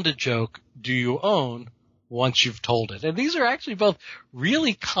around a joke do you own once you've told it? And these are actually both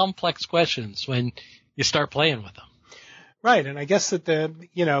really complex questions when you start playing with them. Right. And I guess that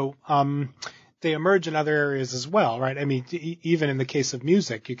they emerge in other areas as well, right? I mean, even in the case of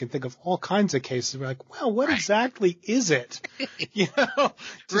music, you can think of all kinds of cases where like, well, what exactly is it,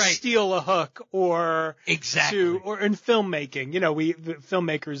 to steal a hook or or in filmmaking, the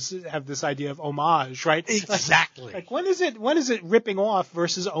filmmakers have this idea of homage, right? Exactly. Like when is it ripping off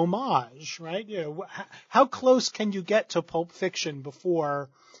versus homage, right? How close can you get to Pulp Fiction before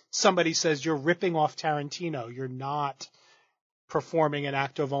somebody says you're ripping off Tarantino? You're not performing an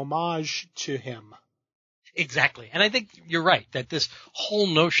act of homage to him. Exactly. And I think you're right that this whole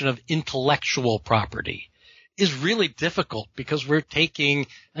notion of intellectual property is really difficult because we're taking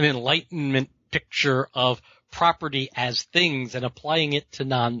an Enlightenment picture of property as things and applying it to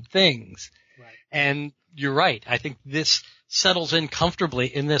non-things. Right. And you're right. I think this settles in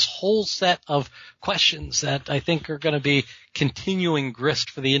comfortably in this whole set of questions that I think are going to be continuing grist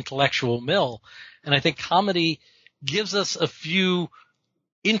for the intellectual mill. And I think comedy gives us a few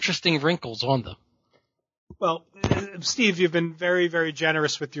interesting wrinkles on them. Well, Steve, you've been very, very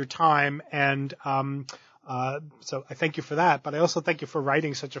generous with your time, and so I thank you for that. But I also thank you for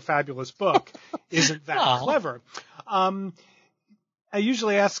writing such a fabulous book. Isn't that clever? I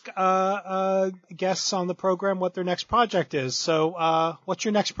usually ask guests on the program what their next project is. So what's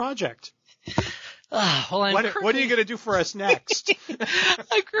your next project? Well, what are you going to do for us next?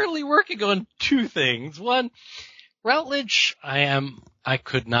 I'm currently working on two things. One, Routledge, I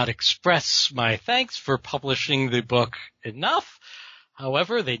could not express my thanks for publishing the book enough.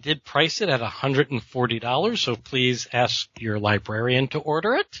 However, they did price it at $140, so please ask your librarian to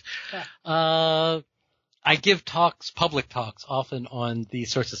order it. I give public talks, often on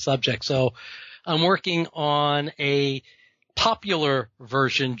these sorts of subjects, so I'm working on a popular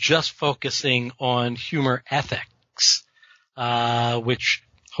version just focusing on humor ethics, which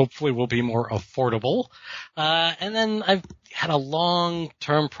hopefully will be more affordable. And then I've had a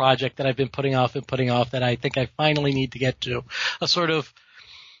long-term project that I've been putting off that I think I finally need to get to, a sort of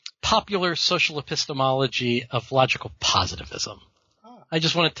popular social epistemology of logical positivism. I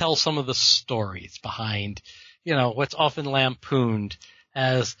just want to tell some of the stories behind, what's often lampooned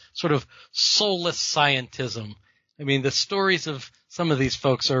as sort of soulless scientism. I mean, the stories of some of these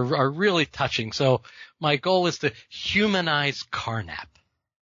folks are really touching. So my goal is to humanize Carnap.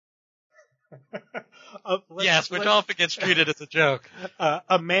 Yes, which often gets treated as a joke.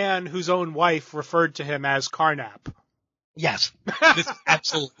 A man whose own wife referred to him as Carnap. Yes, this is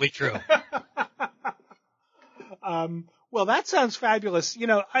absolutely true. Well, that sounds fabulous.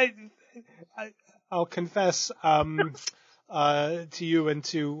 I'll confess to you and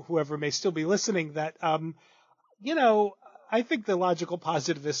to whoever may still be listening that, I think the logical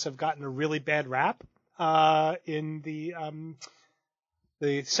positivists have gotten a really bad rap in the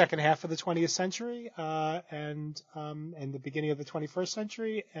second half of the 20th century and the beginning of the 21st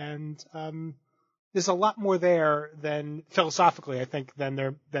century, and there's a lot more there than philosophically, I think,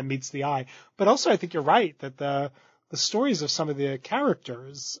 than meets the eye. But also, I think you're right that the stories of some of the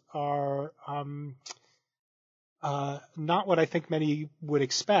characters are not what I think many would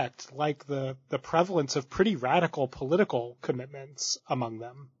expect, like the prevalence of pretty radical political commitments among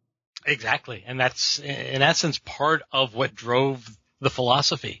them. Exactly, and that's in essence part of what drove the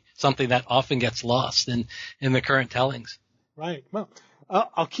philosophy, something that often gets lost in the current tellings. Right. Well,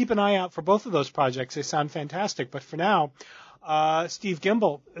 I'll keep an eye out for both of those projects. They sound fantastic. But for now, Steve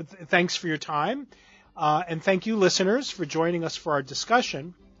Gimbel, thanks for your time. And thank you, listeners, for joining us for our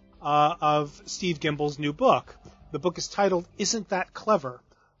discussion of Steve Gimbel's new book. The book is titled Isn't That Clever?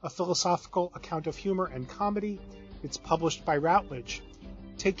 A Philosophical Account of Humor and Comedy. It's published by Routledge.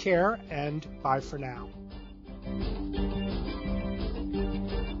 Take care, and bye for now.